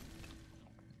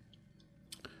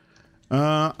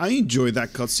 I enjoyed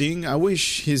that cutscene. I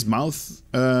wish his mouth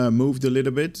moved a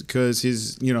little bit, because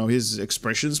his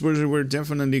expressions were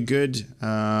definitely good.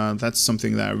 That's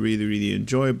something that I really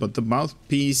enjoy. But the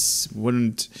mouthpiece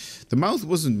the mouth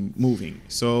wasn't moving.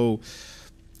 So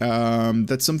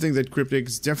that's something that Cryptic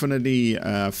definitely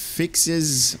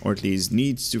fixes, or at least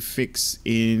needs to fix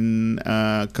in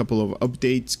a couple of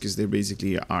updates, because they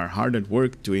basically are hard at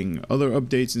work doing other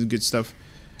updates and good stuff.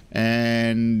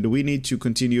 And we need to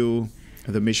continue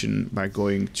the mission by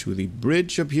going to the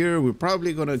bridge up here. We're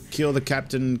probably gonna kill the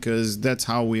captain, because that's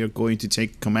how we are going to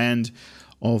take command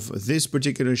of this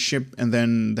particular ship, and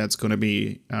then that's gonna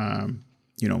be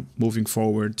moving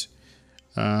forward,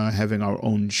 having our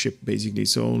own ship basically.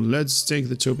 So let's take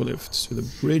the turbolift to the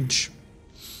bridge.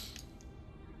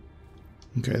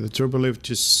 Okay, the turbolift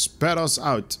just spat us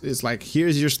out. It's like,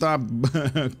 here's your stop.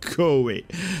 Go away.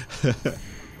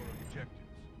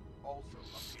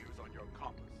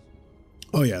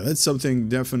 Oh yeah, that's something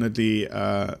definitely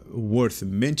worth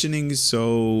mentioning.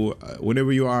 So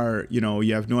whenever you are,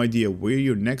 you have no idea where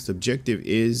your next objective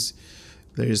is,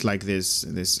 there's like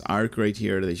this arc right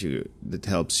here that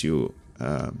helps you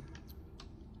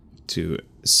to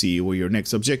see where your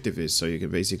next objective is. So you can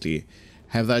basically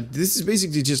have that. This is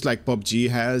basically just like PUBG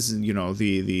has,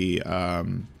 the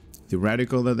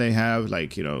radical that they have,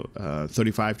 like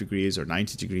 35 degrees or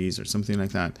 90 degrees or something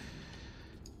like that.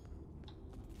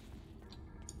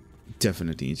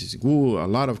 Definitely interesting. Ooh, a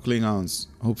lot of Klingons.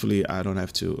 Hopefully I don't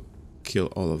have to kill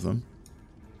all of them.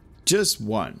 Just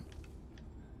one.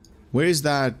 Where is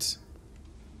that?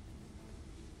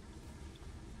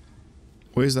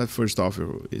 Where is that first officer?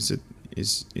 Is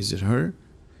it her?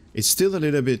 It's still a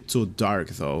little bit too dark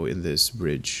though in this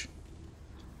bridge.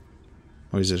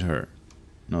 Or is it her?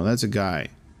 No, that's a guy.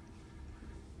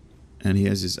 And he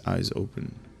has his eyes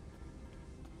open.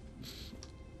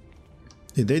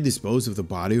 Did they dispose of the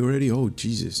body already? Oh,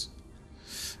 Jesus.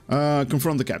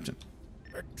 Confront the captain.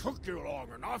 It took you long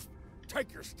enough.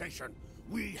 Take your station.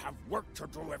 We have work to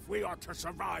do if we are to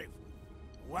survive.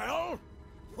 Well,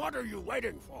 what are you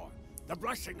waiting for? The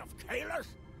blessing of Kalis?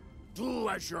 Do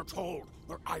as you're told,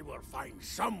 or I will find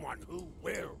someone who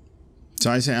will.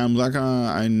 So I say, I'm Blacka.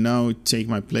 I now take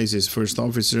my place as first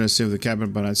officer. I save the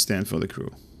captain, but I stand for the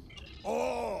crew.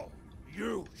 Oh,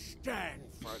 you stand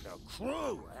for the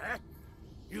crew, eh?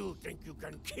 You think you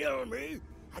can kill me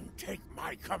and take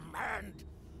my command?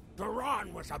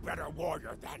 Duran was a better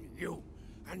warrior than you,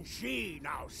 and she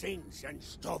now sings in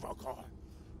Stovokor.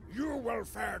 You will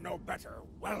fare no better,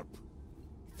 whelp.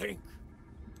 Think.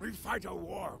 We fight a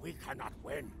war we cannot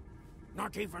win.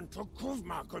 Not even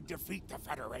Tukuvma could defeat the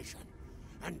Federation.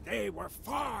 And they were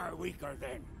far weaker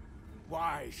then.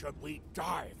 Why should we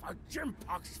die for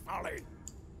Jimpok's folly?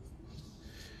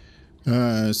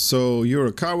 So you're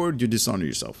a coward, you dishonor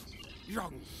yourself.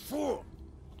 Young fool!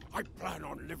 I plan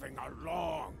on living a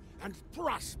long and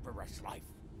prosperous life.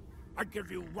 I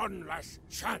give you one last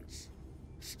chance.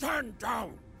 Stand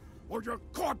down, or your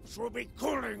corpse will be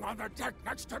cooling on the deck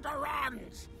next to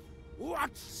Duran's.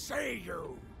 What say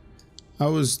you? I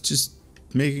was just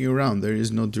making around. There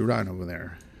is no Duran over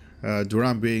there.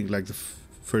 Duran being like the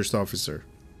first officer.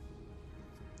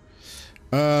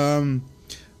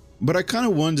 But I kind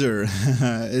of wonder.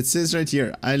 It says right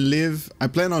here, I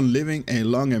plan on living a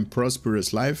long and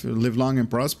prosperous life. Live long and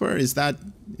prosper. Is that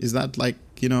like,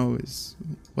 you know,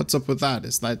 what's up with that?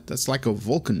 That's like a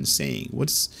Vulcan saying.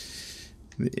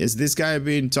 Is this guy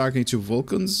been talking to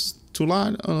Vulcans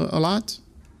a lot?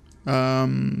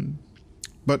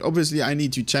 But obviously I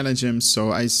need to challenge him,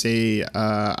 so I say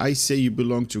you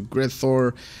belong to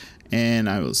Grethor, and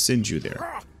I will send you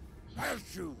there.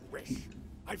 As you wish.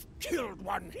 I've killed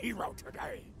one hero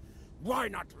today. Why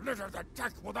not litter the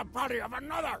deck with the body of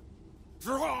another?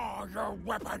 Draw your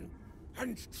weapon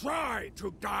and try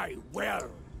to die well,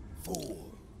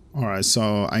 fool. Alright,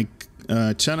 so I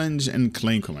challenge and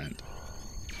claim command.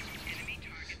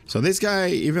 So this guy,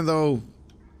 even though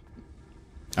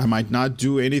I might not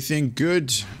do anything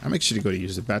good, I'm actually going to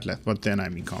use the Bat'leth, but then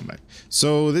I'm in combat.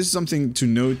 So this is something to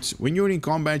note. When you're in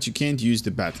combat, you can't use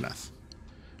the Bat'leth.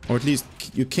 Or at least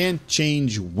you can't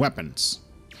change weapons.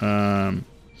 So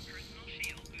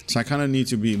I kind of need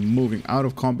to be moving out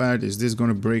of combat. Is this going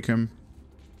to break him?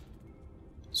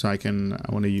 So I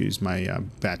want to use my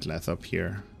Bat'leth up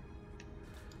here.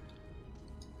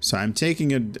 So I'm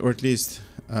taking it, or at least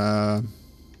I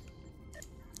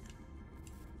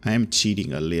am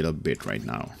cheating a little bit right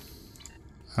now.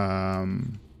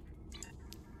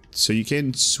 So you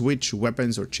can switch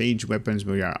weapons or change weapons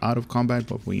when you are out of combat,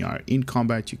 but when you are in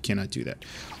combat, you cannot do that.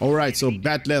 Alright, so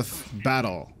Bat'leth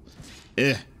battle.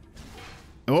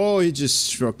 Oh, he just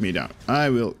struck me down. I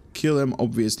will kill him,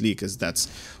 obviously, because that's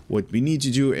what we need to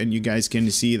do. And you guys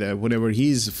can see that whenever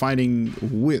he's fighting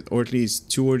with, or at least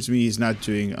towards me, he's not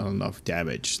doing enough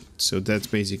damage. So that's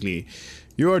basically,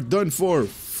 you are done for,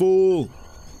 fool.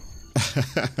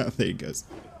 There he goes.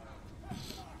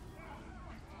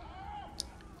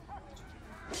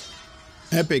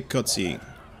 Epic cutscene.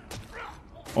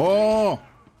 Oh!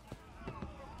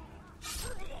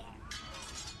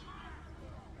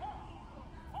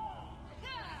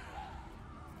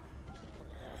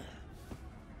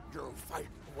 You fight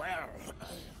well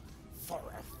for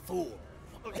a fool.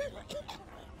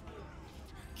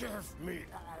 Give me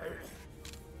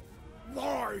a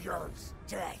warrior's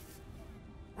death.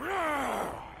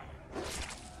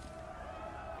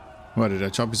 What, did I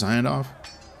chop his hand off?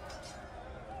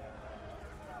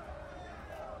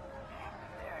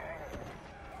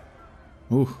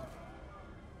 Ooh.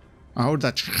 I heard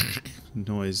that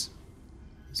noise.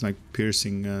 It's like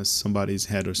piercing somebody's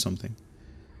head or something.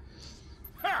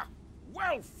 Ha!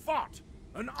 Well fought!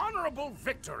 An honorable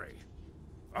victory!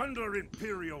 Under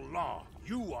Imperial law,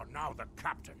 you are now the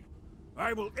captain.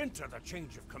 I will enter the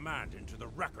change of command into the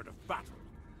record of battle.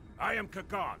 I am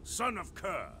Kagan, son of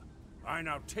Kerr. I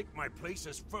now take my place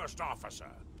as first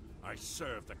officer. I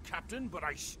serve the captain, but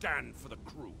I stand for the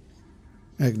crew.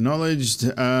 Acknowledged.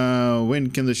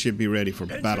 When can the ship be ready for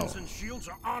battle? Engines and shields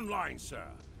are online, sir.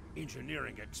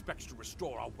 Engineering expects to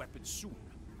restore our weapons soon.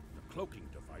 The cloaking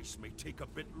device may take a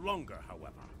bit longer,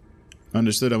 however.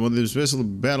 Understood. I want this vessel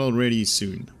battle ready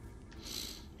soon.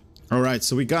 Alright,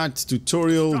 so we got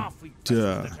tutorial Starfleet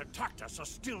vessels that attacked us are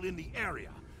still in the area,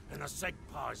 and a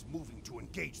Segpa is moving to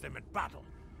engage them in battle.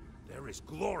 There is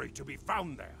glory to be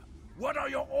found there. What are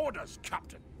your orders,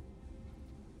 Captain?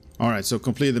 Alright, so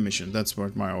complete the mission. That's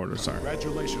what my orders are.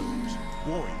 Congratulations,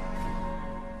 warrior.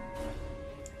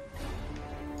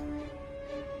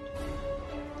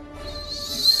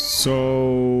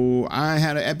 So I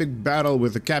had an epic battle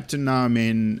with the captain. Now I'm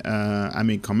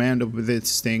in command of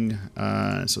this thing.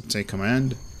 So take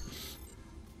command.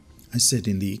 I sit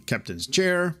in the captain's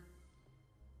chair.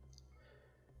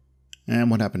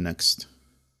 And what happened next?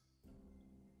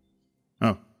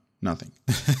 Oh, nothing.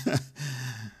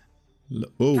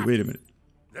 Oh, wait a minute.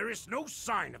 There is no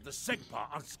sign of the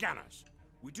Segpa on scanners.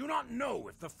 We do not know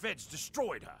if the Feds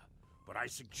destroyed her, but I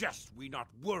suggest we not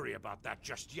worry about that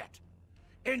just yet.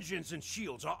 Engines and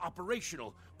shields are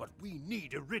operational, but we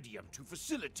need iridium to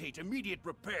facilitate immediate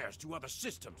repairs to other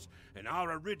systems, and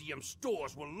our iridium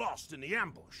stores were lost in the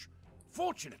ambush.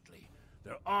 Fortunately,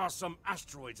 there are some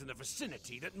asteroids in the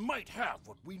vicinity that might have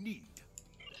what we need.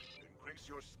 Increase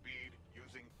your speed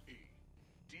using E.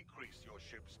 Decrease your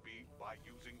ship speed by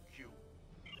using Q.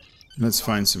 Let's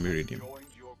find some iridium. Join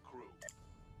your crew.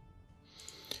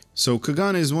 So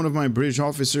Kagan is one of my British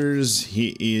officers.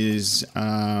 He is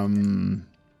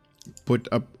put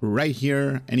up right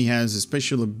here, and he has a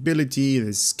special ability,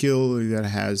 the skill that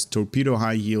has torpedo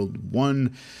high yield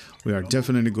 1. We are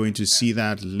definitely going to see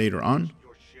that later on.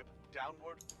 Your ship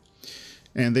downward.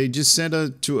 And they just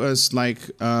said to us,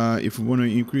 like, if we want to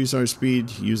increase our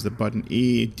speed, use the button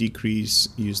E, decrease,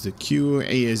 use the Q,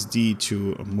 ASD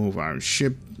to move our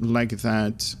ship like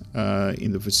that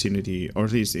in the vicinity, or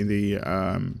at least in the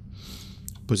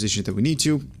position that we need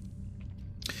to.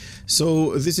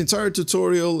 So this entire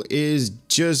tutorial is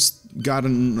just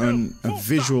gotten a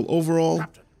visual overall.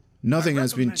 Nothing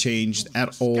has been changed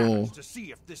at all. To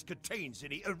see if this contains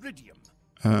any iridium.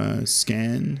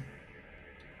 Scan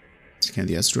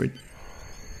the asteroid.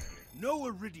 No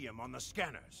iridium on the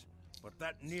scanners, but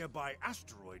that nearby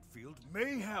asteroid field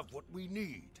may have what we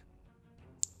need.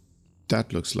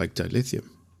 That looks like dilithium.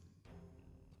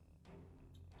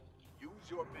 Use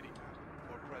your minimap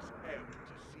or press M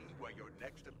to see where your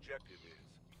next objective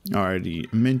is. I already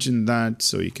mentioned that,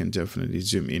 so you can definitely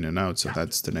zoom in and out. So Captain,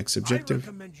 that's the next I objective.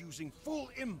 recommend using full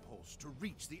impulse to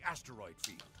reach the asteroid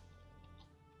field.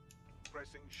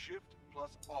 Pressing Shift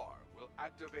plus R will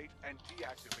activate and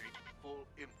deactivate full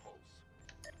impulse.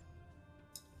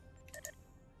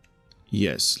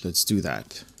 Yes, let's do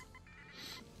that.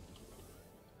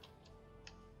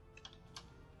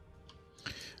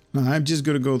 Now, I'm just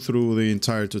gonna go through the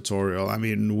entire tutorial. I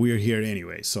mean, we're here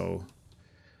anyway, so...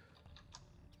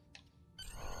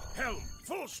 Helm,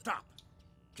 full stop!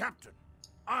 Captain,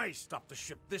 I stopped the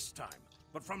ship this time,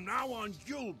 but from now on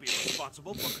you'll be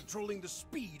responsible for controlling the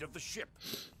speed of the ship.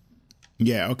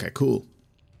 Yeah, okay, cool.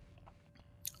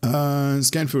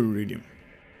 Scan for iridium.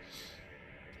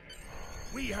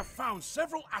 We have found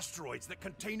several asteroids that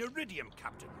contain iridium,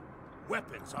 Captain.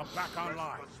 Weapons are back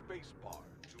online. Press the space bar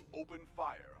to open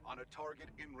fire on a target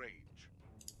in range.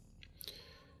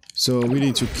 So we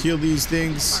need to kill these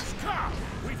things.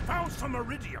 We found some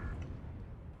iridium.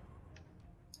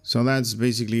 So that's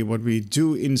basically what we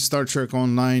do in Star Trek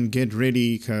Online. Get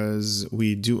ready, because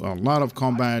we do a lot of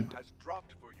combat. Item has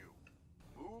dropped for you.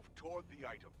 Move toward the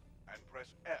item and press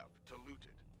F to loot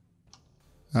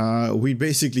it. We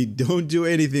basically don't do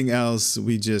anything else.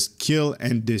 We just kill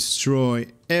and destroy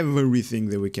everything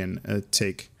that we can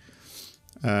take.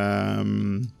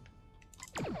 And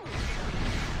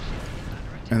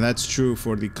that's true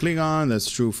for the Klingon, that's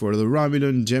true for the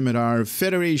Romulan, Jem'Hadar,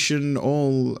 Federation.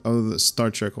 All of the Star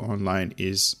Trek Online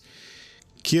is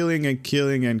killing and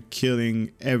killing and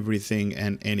killing everything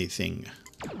and anything.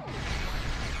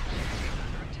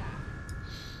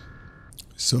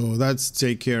 So let's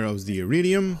take care of the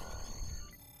iridium.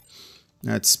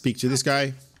 Let's speak to this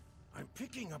guy. I'm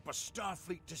picking up a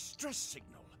Starfleet distress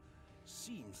signal.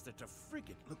 Seems that a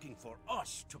frigate looking for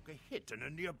us took a hit in a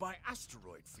nearby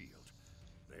asteroid field.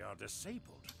 They are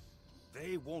disabled.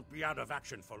 They won't be out of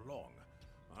action for long.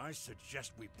 I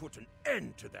suggest we put an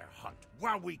end to their hunt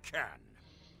while we can.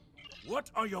 What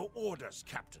are your orders,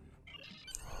 Captain?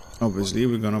 Obviously,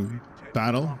 we're gonna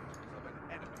battle.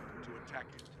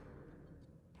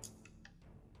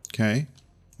 Okay.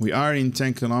 We are in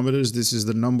 10 kilometers. This is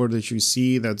the number that you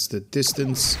see. That's the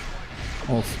distance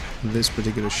of this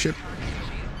particular ship.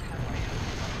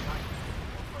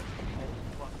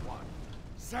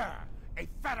 Sir, a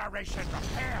Federation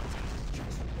repair team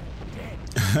just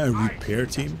dead. Repair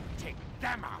team? Take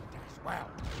them out as well.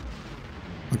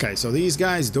 Okay, so these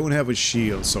guys don't have a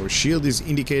shield. So shield is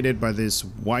indicated by this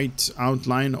white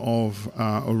outline of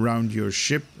around your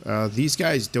ship. These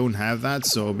guys don't have that,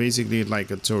 so basically like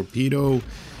a torpedo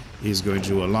is going to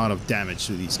do a lot of damage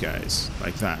to these guys,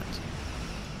 like that.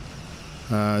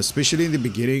 Especially in the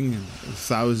beginning,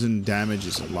 1,000 damage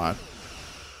is a lot.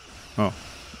 Oh,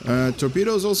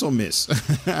 torpedoes also miss.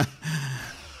 Look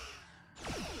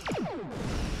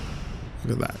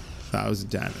at that, 1,000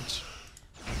 damage.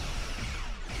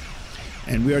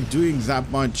 And we are doing that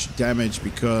much damage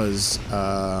because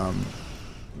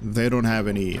they don't have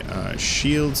any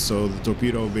shields, so the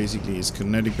torpedo basically is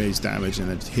kinetic-based damage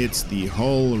and it hits the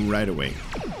hull right away.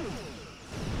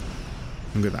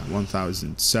 Look at that,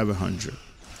 1,700.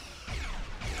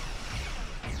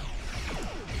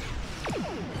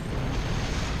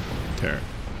 There.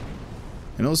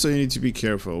 And also you need to be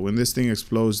careful. When this thing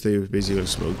explodes, they basically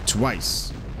explode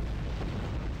twice.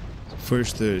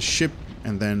 First the ship,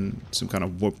 and then some kind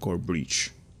of warp core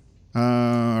breach.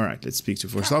 Alright, let's speak to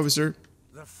First Officer.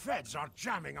 The feds are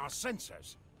jamming our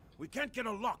sensors. We can't get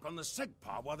a lock on the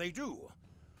SEGPA while they do.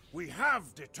 We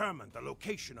have determined the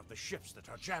location of the ships that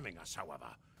are jamming us, however.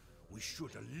 We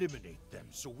should eliminate them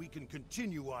so we can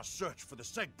continue our search for the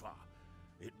SEGPA.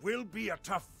 It will be a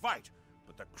tough fight,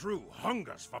 but the crew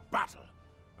hungers for battle.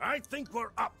 I think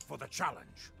we're up for the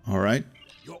challenge. Alright.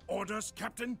 Your orders,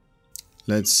 Captain?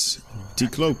 Let's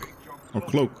decloak. Or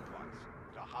cloak.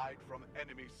 To hide from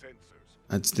enemy sensors.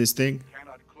 That's this thing. You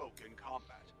cannot cloak in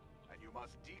combat, and you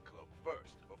must decloak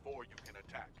first before you can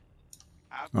attack.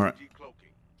 After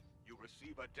decloaking, you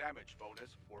receive a damage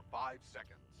bonus for 5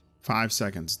 seconds. 5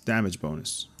 seconds damage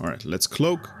bonus. Alright, let's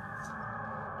cloak.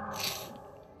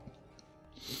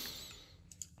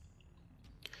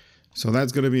 So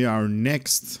that's gonna be our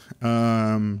next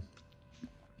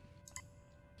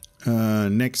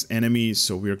next enemy.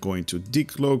 So we're going to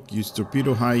decloak, use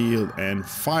torpedo high yield, and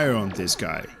fire on this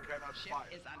guy.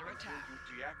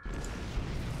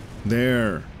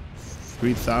 There,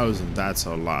 3,000. That's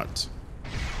a lot.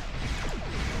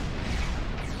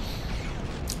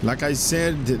 Like I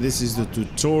said, this is the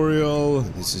tutorial.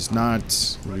 This is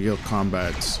not real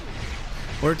combat.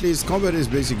 Or at least combat is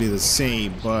basically the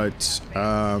same, but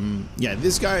yeah,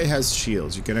 this guy has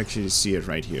shields. You can actually see it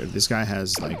right here. This guy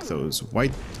has like those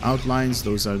white outlines.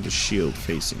 Those are the shield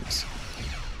facings.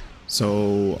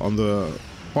 So on the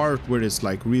part where it's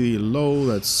like really low,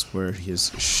 that's where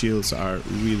his shields are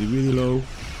really low.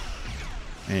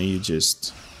 And you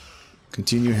just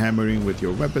continue hammering with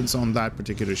your weapons on that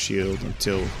particular shield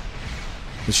until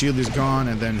the shield is gone,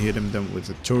 and then hit him with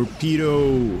a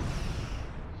torpedo.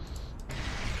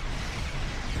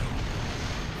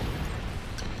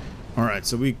 Alright,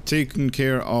 so we've taken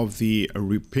care of the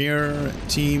repair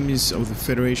teams of the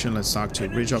Federation. Let's talk to a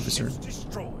bridge officer.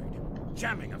 Destroyed.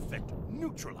 Jamming effect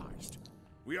neutralized.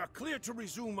 We are clear to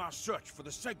resume our search for the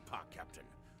SEGPA, Captain.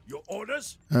 Your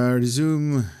orders?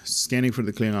 Resume scanning for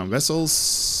the Klingon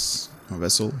vessels. A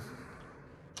vessel.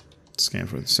 Scan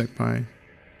for the SEGPA.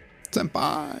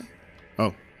 Senpai!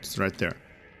 Oh, it's right there.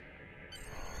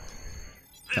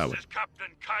 This is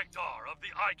Captain Kagdar of the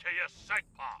IKS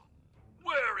SEGPA.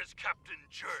 Where is Captain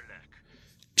Jurlek?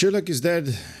 Jurlek is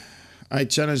dead. I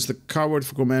challenged the coward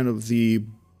for command of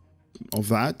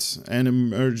that and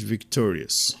emerged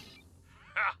victorious.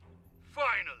 Ha!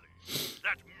 Finally!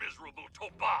 That miserable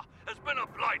Toba has been a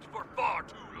blight for far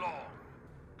too long.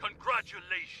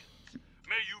 Congratulations!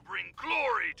 May you bring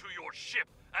glory to your ship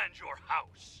and your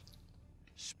house.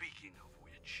 Speaking of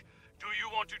which, do you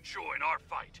want to join our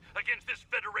fight against this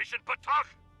Federation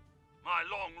Patak? My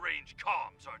long-range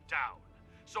comms are down,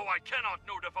 so I cannot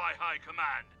notify High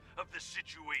Command of the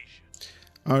situation.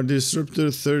 Our disruptor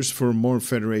thirsts for more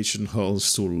Federation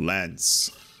hulls to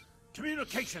lance.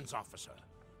 Communications officer,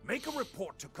 make a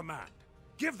report to command.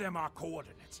 Give them our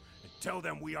coordinates and tell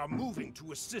them we are moving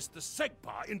to assist the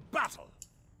SEGPA in battle.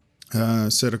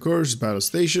 Set a course, battle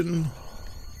station,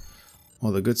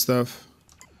 all the good stuff.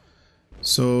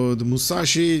 So the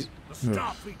Musashi. The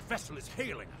Starfleet vessel is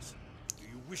hailing us. Do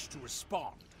you wish to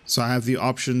respond? So I have the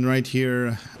option right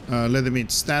here. Let them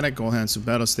hit static, all hands to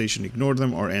battle station, ignore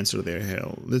them, or answer their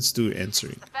hail. Let's do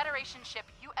answering. The Federation ship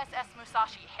USS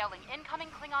Musashi hailing incoming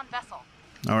Klingon vessel.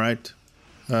 Alright.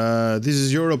 This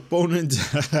is your opponent.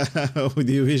 Do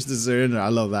you wish to surrender? I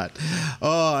love that.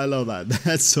 Oh, I love that.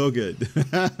 That's so good.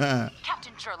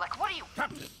 Captain Jurlek, what are you...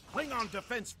 Captain, Klingon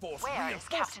Defense Force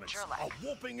reinforcements are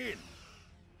warping in.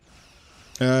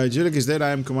 Jurlek is dead. I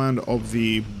am command of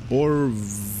the Borbov.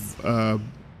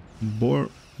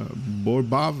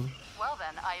 Well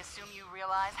then, I assume you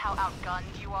realize how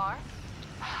outgunned you are?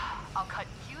 I'll cut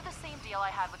you the same deal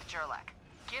I had with Jurlek.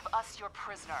 Give us your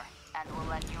prisoner, and we'll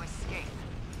let you escape,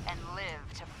 and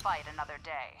live to fight another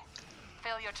day.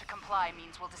 Failure to comply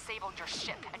means we'll disable your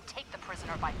ship and take the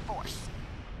prisoner by force.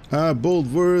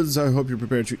 Bold words. I hope you're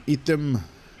prepared to eat them.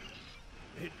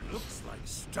 It looks like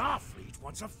Starfleet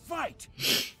wants a fight.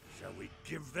 Shall we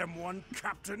give them one,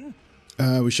 Captain?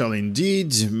 We shall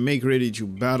indeed. Make ready to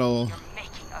battle. You're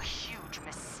making a huge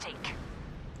mistake.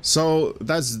 So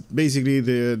that's basically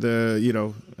the you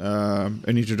know,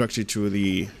 an introduction to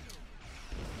the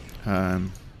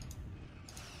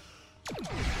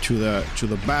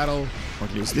battle, or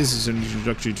at least this is an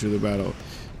introduction to the battle.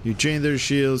 You chain their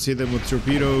shields, hit them with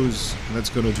torpedoes.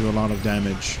 That's gonna do a lot of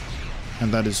damage,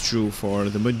 and that is true for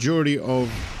the majority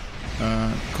of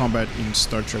combat in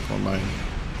Star Trek Online.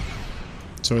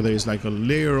 So there is like a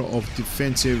layer of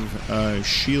defensive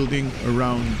shielding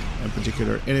around a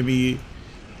particular enemy.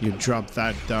 You drop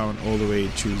that down all the way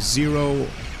to 0,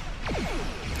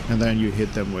 and then you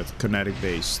hit them with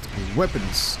kinetic-based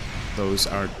weapons. Those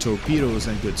are torpedoes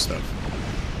and good stuff.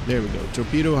 There we go.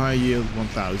 Torpedo high yield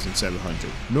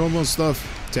 1,700. Normal stuff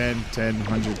 10, 10,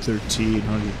 113,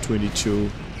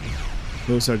 122.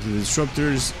 Those are the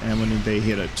disruptors, and when they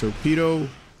hit a torpedo,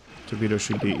 torpedo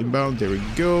should be inbound. There we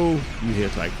go. You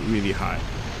hit like really high.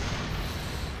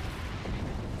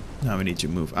 Now we need to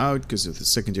move out because of the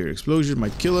secondary explosion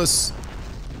might kill us.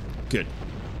 Good.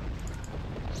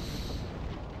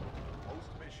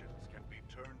 Most missions can be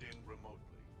turned in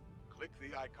remotely. Click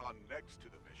the icon next to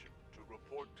the mission to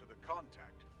report to the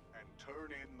contact and turn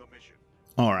in the mission.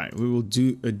 All right, we will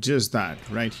do just that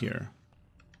right here.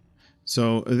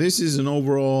 So this is an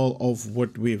overall of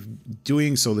what we're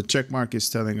doing. So the check mark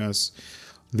is telling us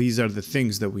these are the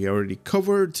things that we already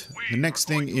covered. The next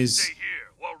thing is stay here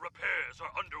while repairs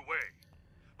are underway.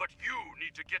 But you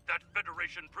need to get that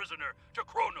Federation prisoner to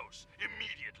Kronos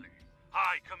immediately.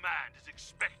 High Command is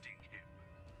expecting him.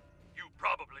 You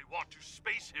probably want to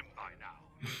space him by now.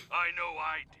 I know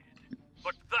I did.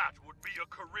 But that would be a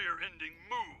career-ending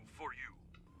move for you.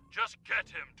 Just get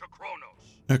him to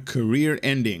Kronos. a career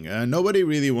ending. Nobody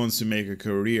really wants to make a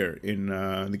career in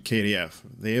the KDF.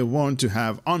 They want to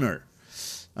have honor.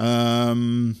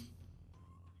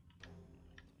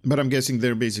 But I'm guessing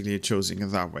they're basically choosing it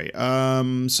that way.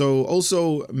 So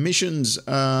also missions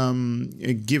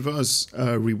give us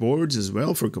rewards as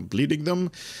well for completing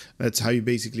them. That's how you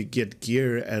basically get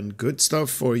gear and good stuff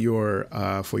for your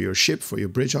ship, for your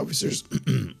bridge officers,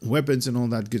 weapons and all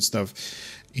that good stuff.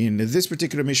 In this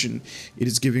particular mission, it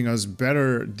is giving us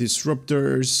better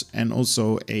disruptors and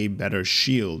also a better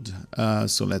shield.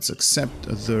 So let's accept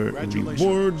the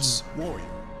rewards.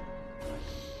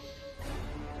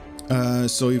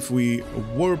 So if we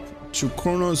warp to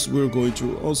Kronos, we're going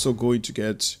to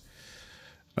get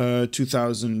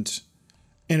 2,000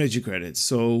 energy credits.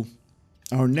 So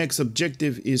our next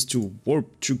objective is to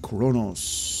warp to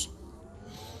Kronos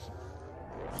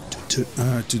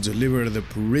to deliver the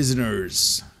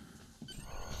prisoners.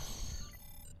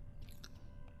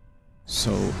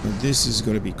 So this is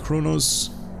going to be Kronos.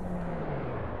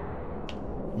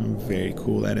 Very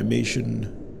cool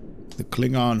animation. The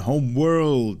Klingon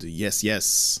homeworld. Yes,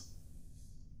 yes.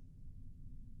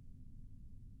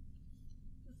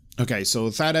 Okay, so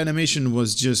that animation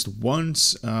was just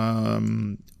once,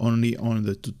 only on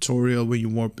the tutorial when you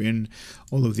warp in.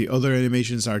 All of the other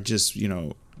animations are just, you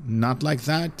know, not like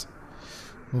that.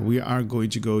 Well, we are going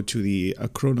to go to the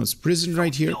Kronos prison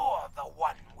right here. You're the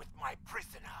one with my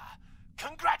prisoner.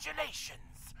 Congratulations.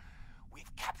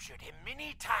 We've captured him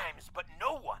many times, but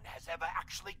no one has ever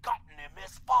actually gotten him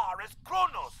as far as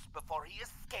Kronos before he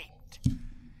escaped.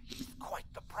 He's quite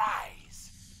the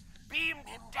prize. Beam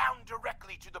him down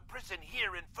directly to the prison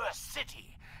here in First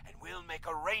City, and we'll make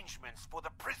arrangements for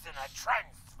the prisoner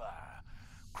transfer.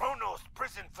 Kronos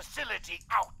prison facility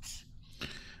out.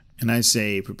 And I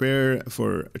say, prepare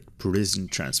for a prison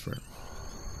transfer.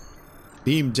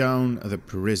 Beam down the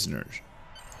prisoners.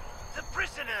 The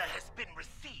prisoner has been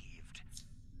received.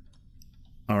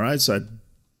 Alright, so I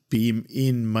beam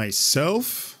in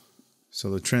myself. So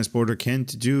the transporter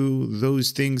can't do those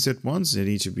things at once. They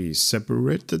need to be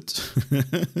separated.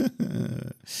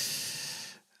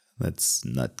 That's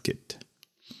not good.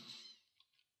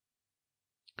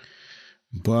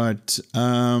 But,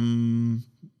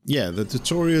 yeah, the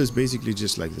tutorial is basically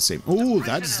just like the same. Oh,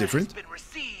 that's different. Has been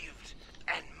received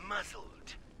and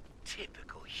muzzled.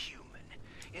 Typical human,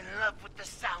 in love with the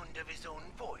sound of his own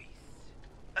voice.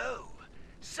 Oh,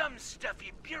 some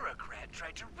stuffy bureaucrat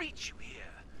tried to reach you here.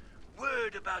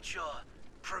 Word about your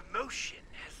promotion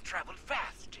has traveled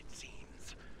fast, it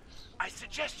seems. I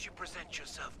suggest you present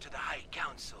yourself to the High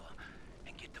Council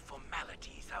and get the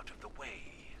formalities out of the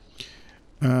way.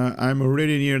 I'm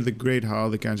already near the Great Hall.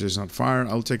 The country is on fire.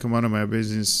 I'll take him out of my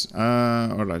business.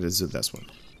 Alright, let's do this one.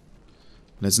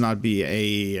 Let's not be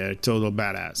a total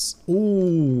badass.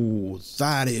 Ooh,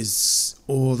 that is...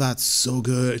 Oh, that's so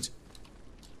good.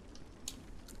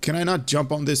 Can I not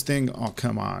jump on this thing? Oh,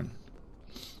 come on.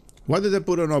 Why did they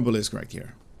put an obelisk right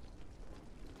here?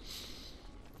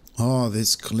 Oh,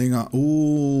 this Klingon.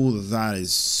 Ooh, that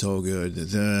is so good.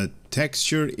 The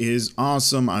texture is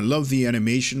awesome. I love the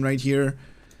animation right here.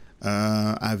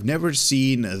 I've never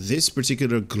seen this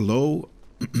particular glow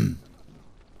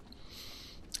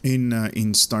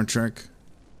in Star Trek.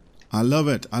 I love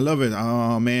it. I love it.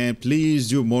 Oh man, please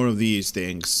do more of these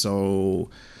things. So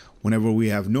whenever we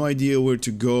have no idea where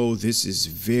to go, this is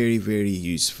very, very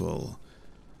useful.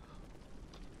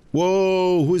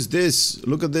 Whoa, who's this?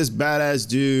 Look at this badass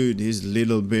dude. He's a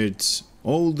little bit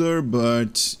older,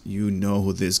 but you know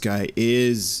who this guy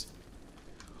is.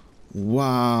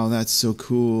 Wow, that's so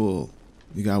cool.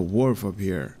 We got Worf up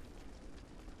here.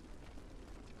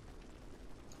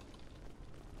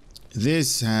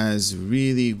 This has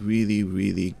really, really,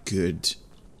 really good.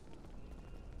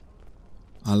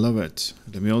 I love it.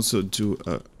 Let me also do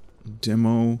a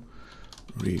demo.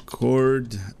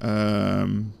 Record.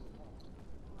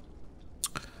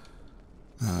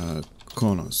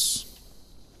 Kronos.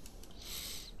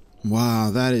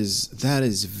 Wow, that is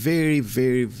very,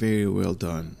 very, very well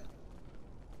done.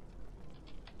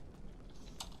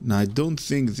 Now I don't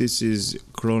think this is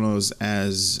Kronos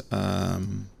as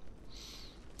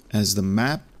the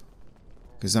map,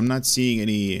 because I'm not seeing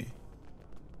any.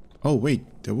 Oh wait,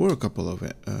 there were a couple of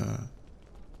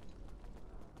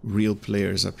real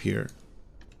players up here.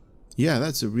 Yeah,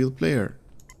 that's a real player.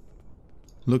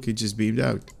 Look, it just beamed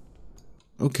out.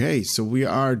 Okay, so we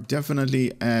are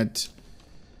definitely at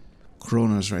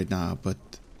Kronos right now, but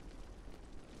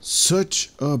such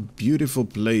a beautiful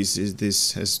place as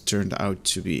this has turned out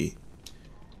to be.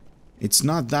 It's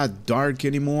not that dark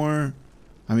anymore.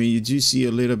 I mean, you do see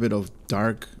a little bit of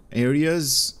dark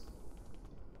areas,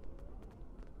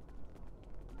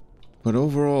 but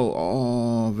overall,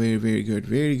 oh, very, very good,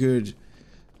 very good.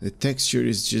 The texture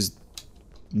is just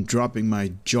dropping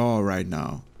my jaw right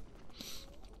now.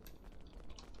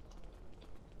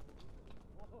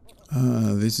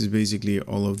 This is basically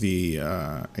all of the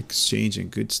exchange and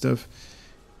good stuff.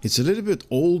 It's a little bit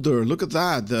older. Look at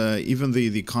that. Even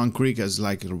the concrete has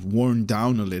like worn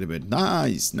down a little bit.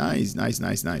 Nice, nice, nice,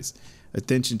 nice, nice.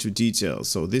 Attention to detail.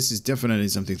 So this is definitely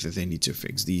something that they need to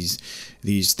fix. These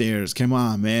stairs. Come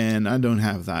on, man. I don't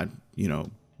have that, you know,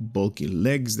 bulky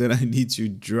legs that I need to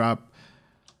drop.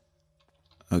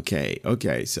 Okay,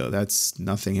 okay. So that's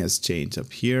nothing has changed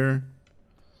up here.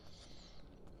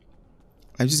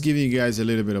 I'm just giving you guys a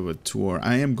little bit of a tour.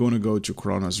 I am going to go to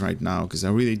Kronos right now because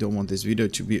I really don't want this video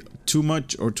to be too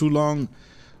much or too long.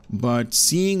 But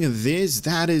seeing this,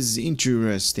 that is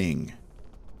interesting.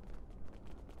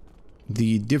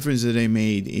 The difference that I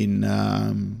made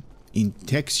in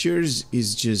textures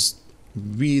is just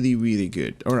really, really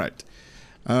good. All right.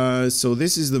 So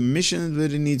this is the mission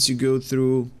that it needs to go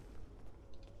through.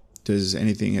 Does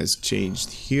anything has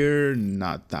changed here?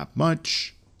 Not that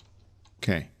much.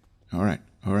 Okay. All right.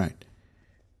 All right.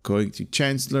 Going to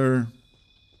Chancellor.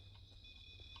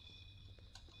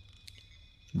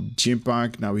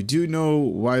 Jimpak. Now we do know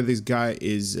why this guy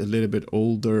is a little bit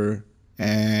older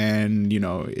and, you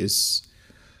know, is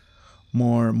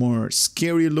more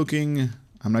scary looking.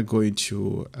 I'm not going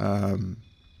to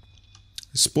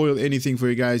spoil anything for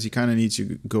you guys. You kind of need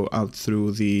to go out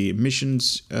through the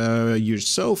missions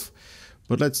yourself.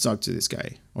 But let's talk to this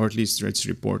guy, or at least let's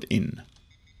report in.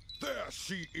 There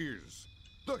she is,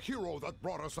 the hero that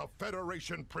brought us a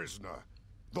Federation prisoner,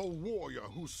 the warrior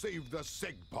who saved the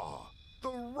Segpa,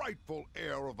 the rightful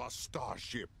heir of a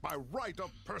starship by right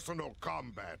of personal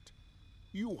combat.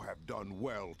 You have done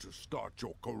well to start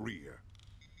your career.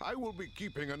 I will be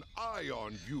keeping an eye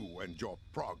on you and your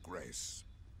progress.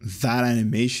 That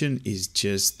animation is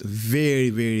just very,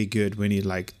 very good when he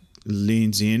like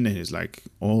leans in and is like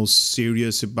all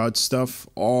serious about stuff.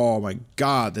 Oh my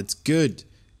god, that's good.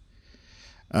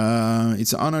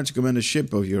 It's an honor to command a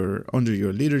ship of under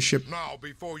your leadership. Now,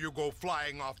 before you go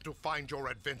flying off to find your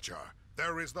adventure,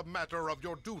 there is the matter of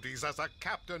your duties as a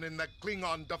captain in the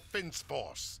Klingon Defense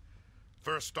Force.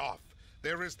 First off,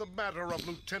 there is the matter of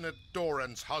Lieutenant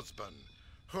Doran's husband,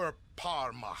 her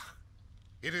Parmach.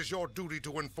 It is your duty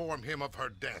to inform him of her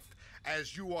death,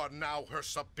 as you are now her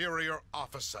superior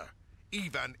officer,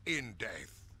 even in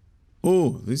death.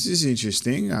 Oh, this is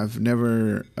interesting. I've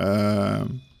never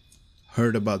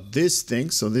heard about this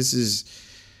thing, so this is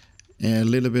a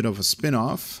little bit of a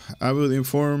spin-off. I will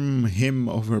inform him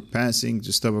of her passing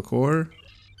to Stavakor.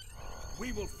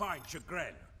 we will find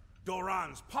Chagrin,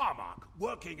 Doran's Parmark,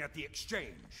 working at the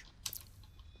exchange.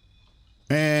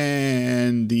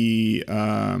 And the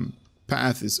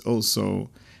path is also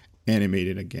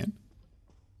animated again.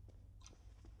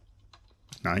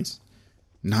 Nice.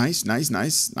 Nice, nice,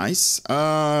 nice, nice.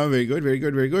 Very good, very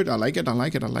good, very good. I like it, I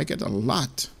like it, I like it a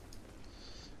lot.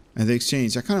 And the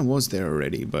exchange, I kind of was there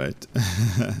already, but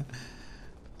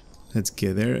let's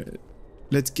get there.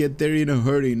 Let's get there in a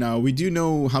hurry now. We do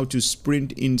know how to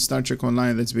sprint in Star Trek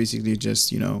Online. That's basically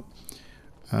just, you know,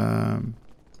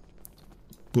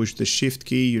 push the shift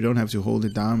key. You don't have to hold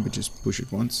it down, but just push it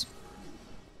once.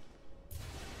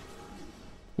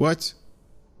 What?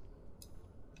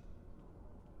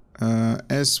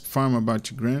 Ask Farm about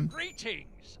Chagrin.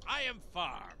 Greetings! I am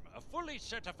Farm, a fully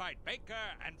certified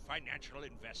banker and financial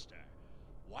investor.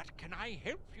 What can I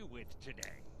help you with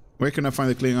today? Where can I find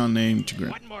the Klingon name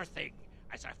Chagrin? One more thing.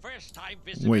 As a first-time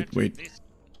visitor wait. This...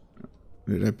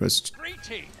 Did I press?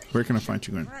 Greetings! Where can I find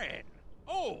Chagrin?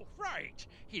 Oh, right.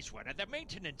 He's one of the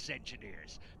maintenance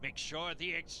engineers. Make sure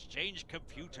the exchange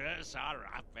computers are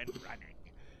up and running.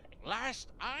 Last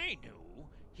I knew,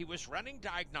 he was running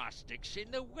diagnostics in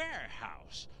the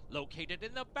warehouse, located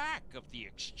in the back of the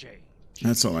exchange.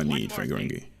 That's all I need for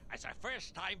Gringy. As a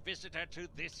first-time visitor to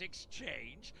this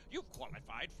exchange, you've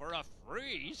qualified for a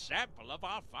free sample of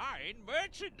our fine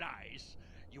merchandise.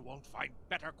 You won't find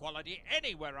better quality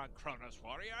anywhere on Kronos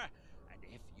Warrior, and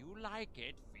if you like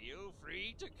it, feel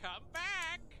free to come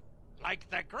back. Like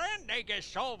the Grand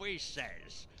Nagus always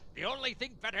says, the only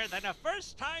thing better than a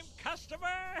first-time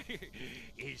customer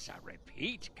is a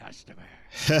repeat customer.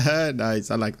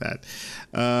 Nice, I like that.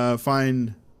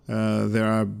 Fine.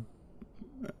 There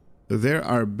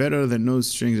are better than no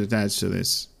strings attached to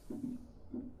this.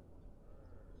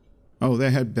 Oh,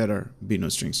 there had better be no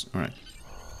strings. All right.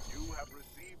 You have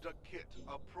received a kit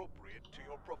appropriate to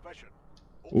your profession.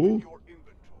 Open your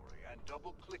inventory and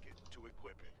double-click it to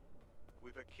equip it.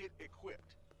 With a kit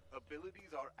equipped,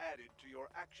 abilities are added to your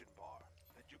action bar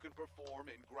that you can perform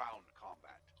in ground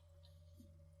combat.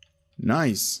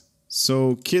 Nice.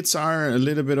 So kits are a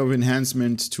little bit of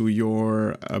enhancement to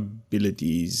your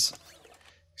abilities.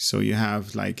 So you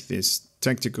have like this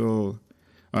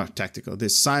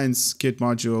this science kit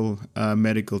module,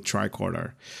 medical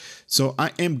tricorder. So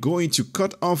I am going to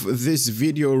cut off this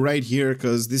video right here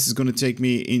because this is going to take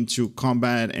me into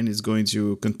combat and it's going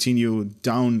to continue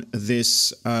down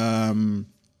this path.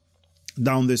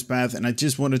 And I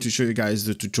just wanted to show you guys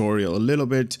the tutorial a little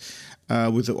bit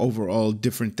with the overall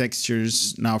different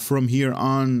textures. Now from here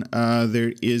on,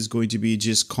 there is going to be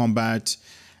just combat.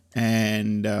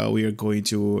 And we are going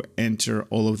to enter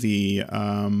all of the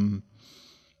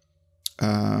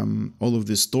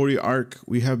story arc.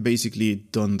 We have basically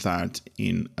done that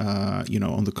in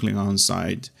on the Klingon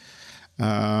side.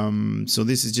 So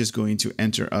this is just going to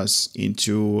enter us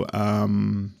into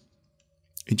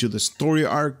the story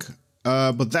arc.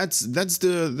 But that's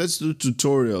the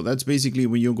tutorial. That's basically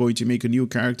when you're going to make a new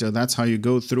character. That's how you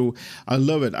go through. I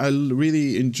love it. I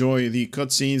really enjoy the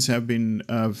cutscenes. Have been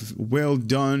well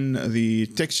done. The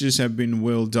textures have been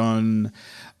well done.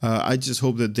 I just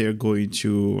hope that they're going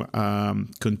to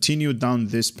continue down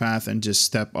this path and just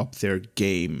step up their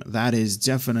game. That is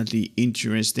definitely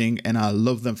interesting, and I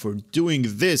love them for doing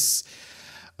this.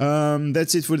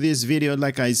 That's it for this video.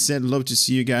 Like I said, love to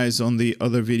see you guys on the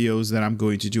other videos that I'm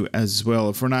going to do as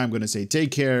well. For now, I'm going to say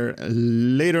take care.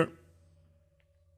 Later.